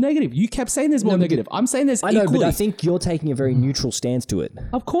there's more negative. You kept saying there's more negative. I'm saying there's I know, equally. but I think you're taking a very neutral stance to it.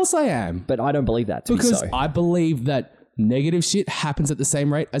 Of course I am. But I don't believe that to Because be so. I believe that negative shit happens at the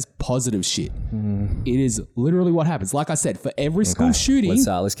same rate as positive shit. It is literally what happens. Like I said, for every school shooting,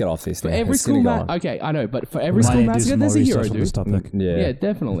 Let's get off this. for every school okay, I know, but for every Might school need to do massacre, some there's more a hero, research on this dude. topic. Yeah,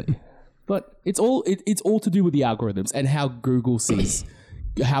 definitely. But it's all to do with the algorithms and how Google sees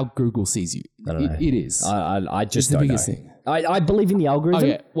you. I don't know. It is. I just It's the don't biggest know. thing. I believe in the algorithm.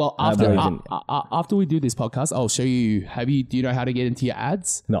 Okay, well I after believe in- after we do this podcast, I'll show you. Do you know how to get into your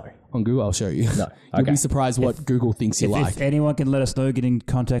ads? No. On Google, I'll show you. No. You'll Okay. be surprised what Google thinks you like. If anyone can let us know, get in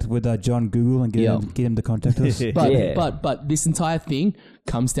contact with John Google and get him to contact us. But Yeah. but this entire thing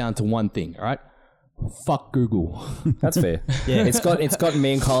comes down to one thing, all right? Fuck Google. That's fair. Yeah, it's got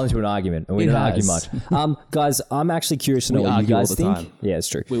me and Colin to an argument, and we It don't argue has. much. Guys, I'm actually curious to know We what you argue all guys the think. time. Yeah, it's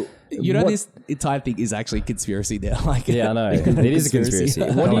true. You know, What- this entire thing is actually a conspiracy now. Like, Yeah, I know. It is a conspiracy.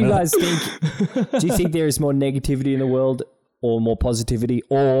 What do you guys think? Do you think there is more negativity in the world or more positivity?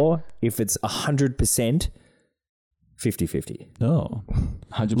 Or if it's 100%, 50-50? No.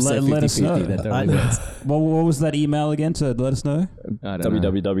 100% Let us 50-50. know. That totally works. What was that email again to let us know? I don't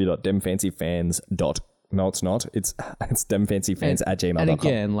know. www.demfancyfans.com. No, it's not. It's demfancyfans@gmail.com. And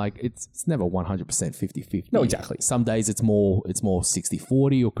again, like it's never 100% 50-50. No, exactly. Some days it's more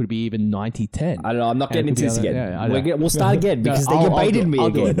 60-40 or could be even 90-10. I don't know. I'm not getting And it into could this be again. other- yeah, I know. We'll start again because No, you're I'll baiting do- me I'll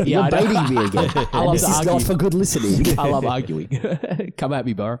do again. it. Yeah, You're I know. baiting me again. I And love this to is argue. not for good listening. I love arguing. Come at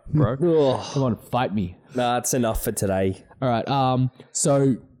me, bro. Come on, fight me. Nah, it's enough for today. All right.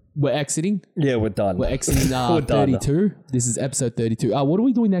 So we're exiting. Yeah, we're done. We're exiting We're done. 32. This is episode 32. What are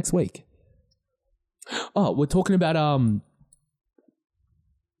we doing next week? Oh, we're talking about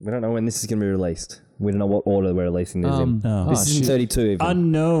We don't know when this is going to be released. We don't know what order we're releasing this in. Oh. This isn't shit. 32 even.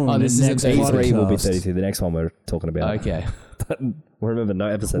 Unknown. Oh, this next isn't E3 will be podcast. 32. The next one we're talking about. Okay. Remember, no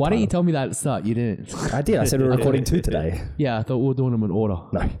episode. Why didn't you title. tell me that at the start? You didn't. I did. I said we're recording 2 today. Yeah, I thought we were doing them in order.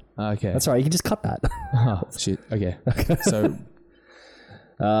 No. Okay. That's all right. You can just cut that. Oh, shit. Okay. So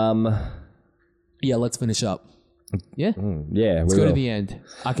yeah, let's finish up. Yeah. Yeah, Let's we go to will. the end.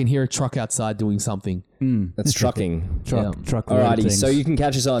 I can hear a truck outside doing something. That's trucking. Yeah. Truck Alrighty, things. so you can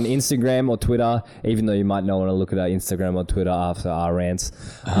catch us on Instagram or Twitter, even though you might not want to look at our Instagram or Twitter after our rants.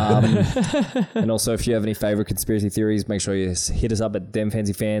 And also, if you have any favorite conspiracy theories, make sure you hit us up at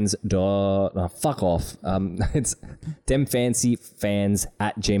demfancyfans. Fuck off. It's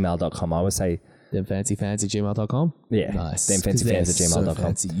demfancyfans@gmail.com. I always say, Demfancyfans@gmail.com. yeah, Nice. demfancyfans@gmail.com. So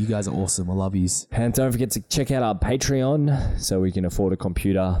fancy. You guys are awesome. I love yous. And don't forget to check out our Patreon so we can afford a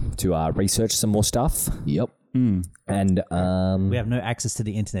computer to research some more stuff. Yep. Mm. And we have no access to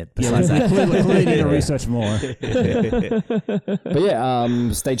the internet besides that. Clearly need to research more. But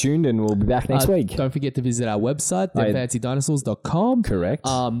yeah, stay tuned and we'll be back next week. Don't forget to visit our website, thefancydinosaurs.com. Correct.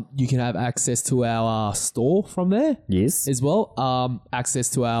 You can have access to our store from there. Yes. As well. Access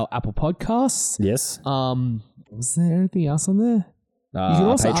to our Apple Podcasts. Yes. Was there anything else on there? You can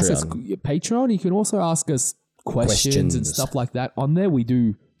also ask us Patreon. You can also ask us questions and stuff like that on there. We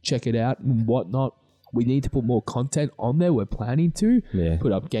do check it out and whatnot. We need to put more content on there. We're planning to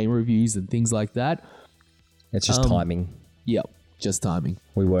put up game reviews and things like that. It's just timing. Yep, just timing.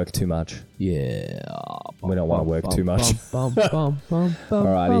 We work too much. Yeah. We don't want to work too much.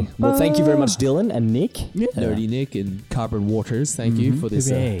 Alrighty. Well, thank you very much, Dylan and Nick. Nerdy Nick and Carbon Waters. Thank you for this.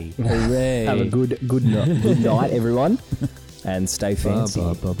 Hooray. Hooray. Have a good night, everyone. And stay fancy. Can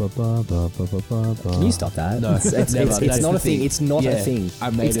you stop that? No, it's not a thing. It's not a thing.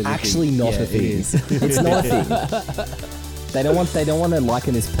 It's actually not a thing. It's not a thing. They don't want to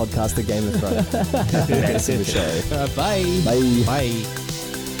liken this podcast to Game of Thrones. That's the show. Bye. Bye. Bye.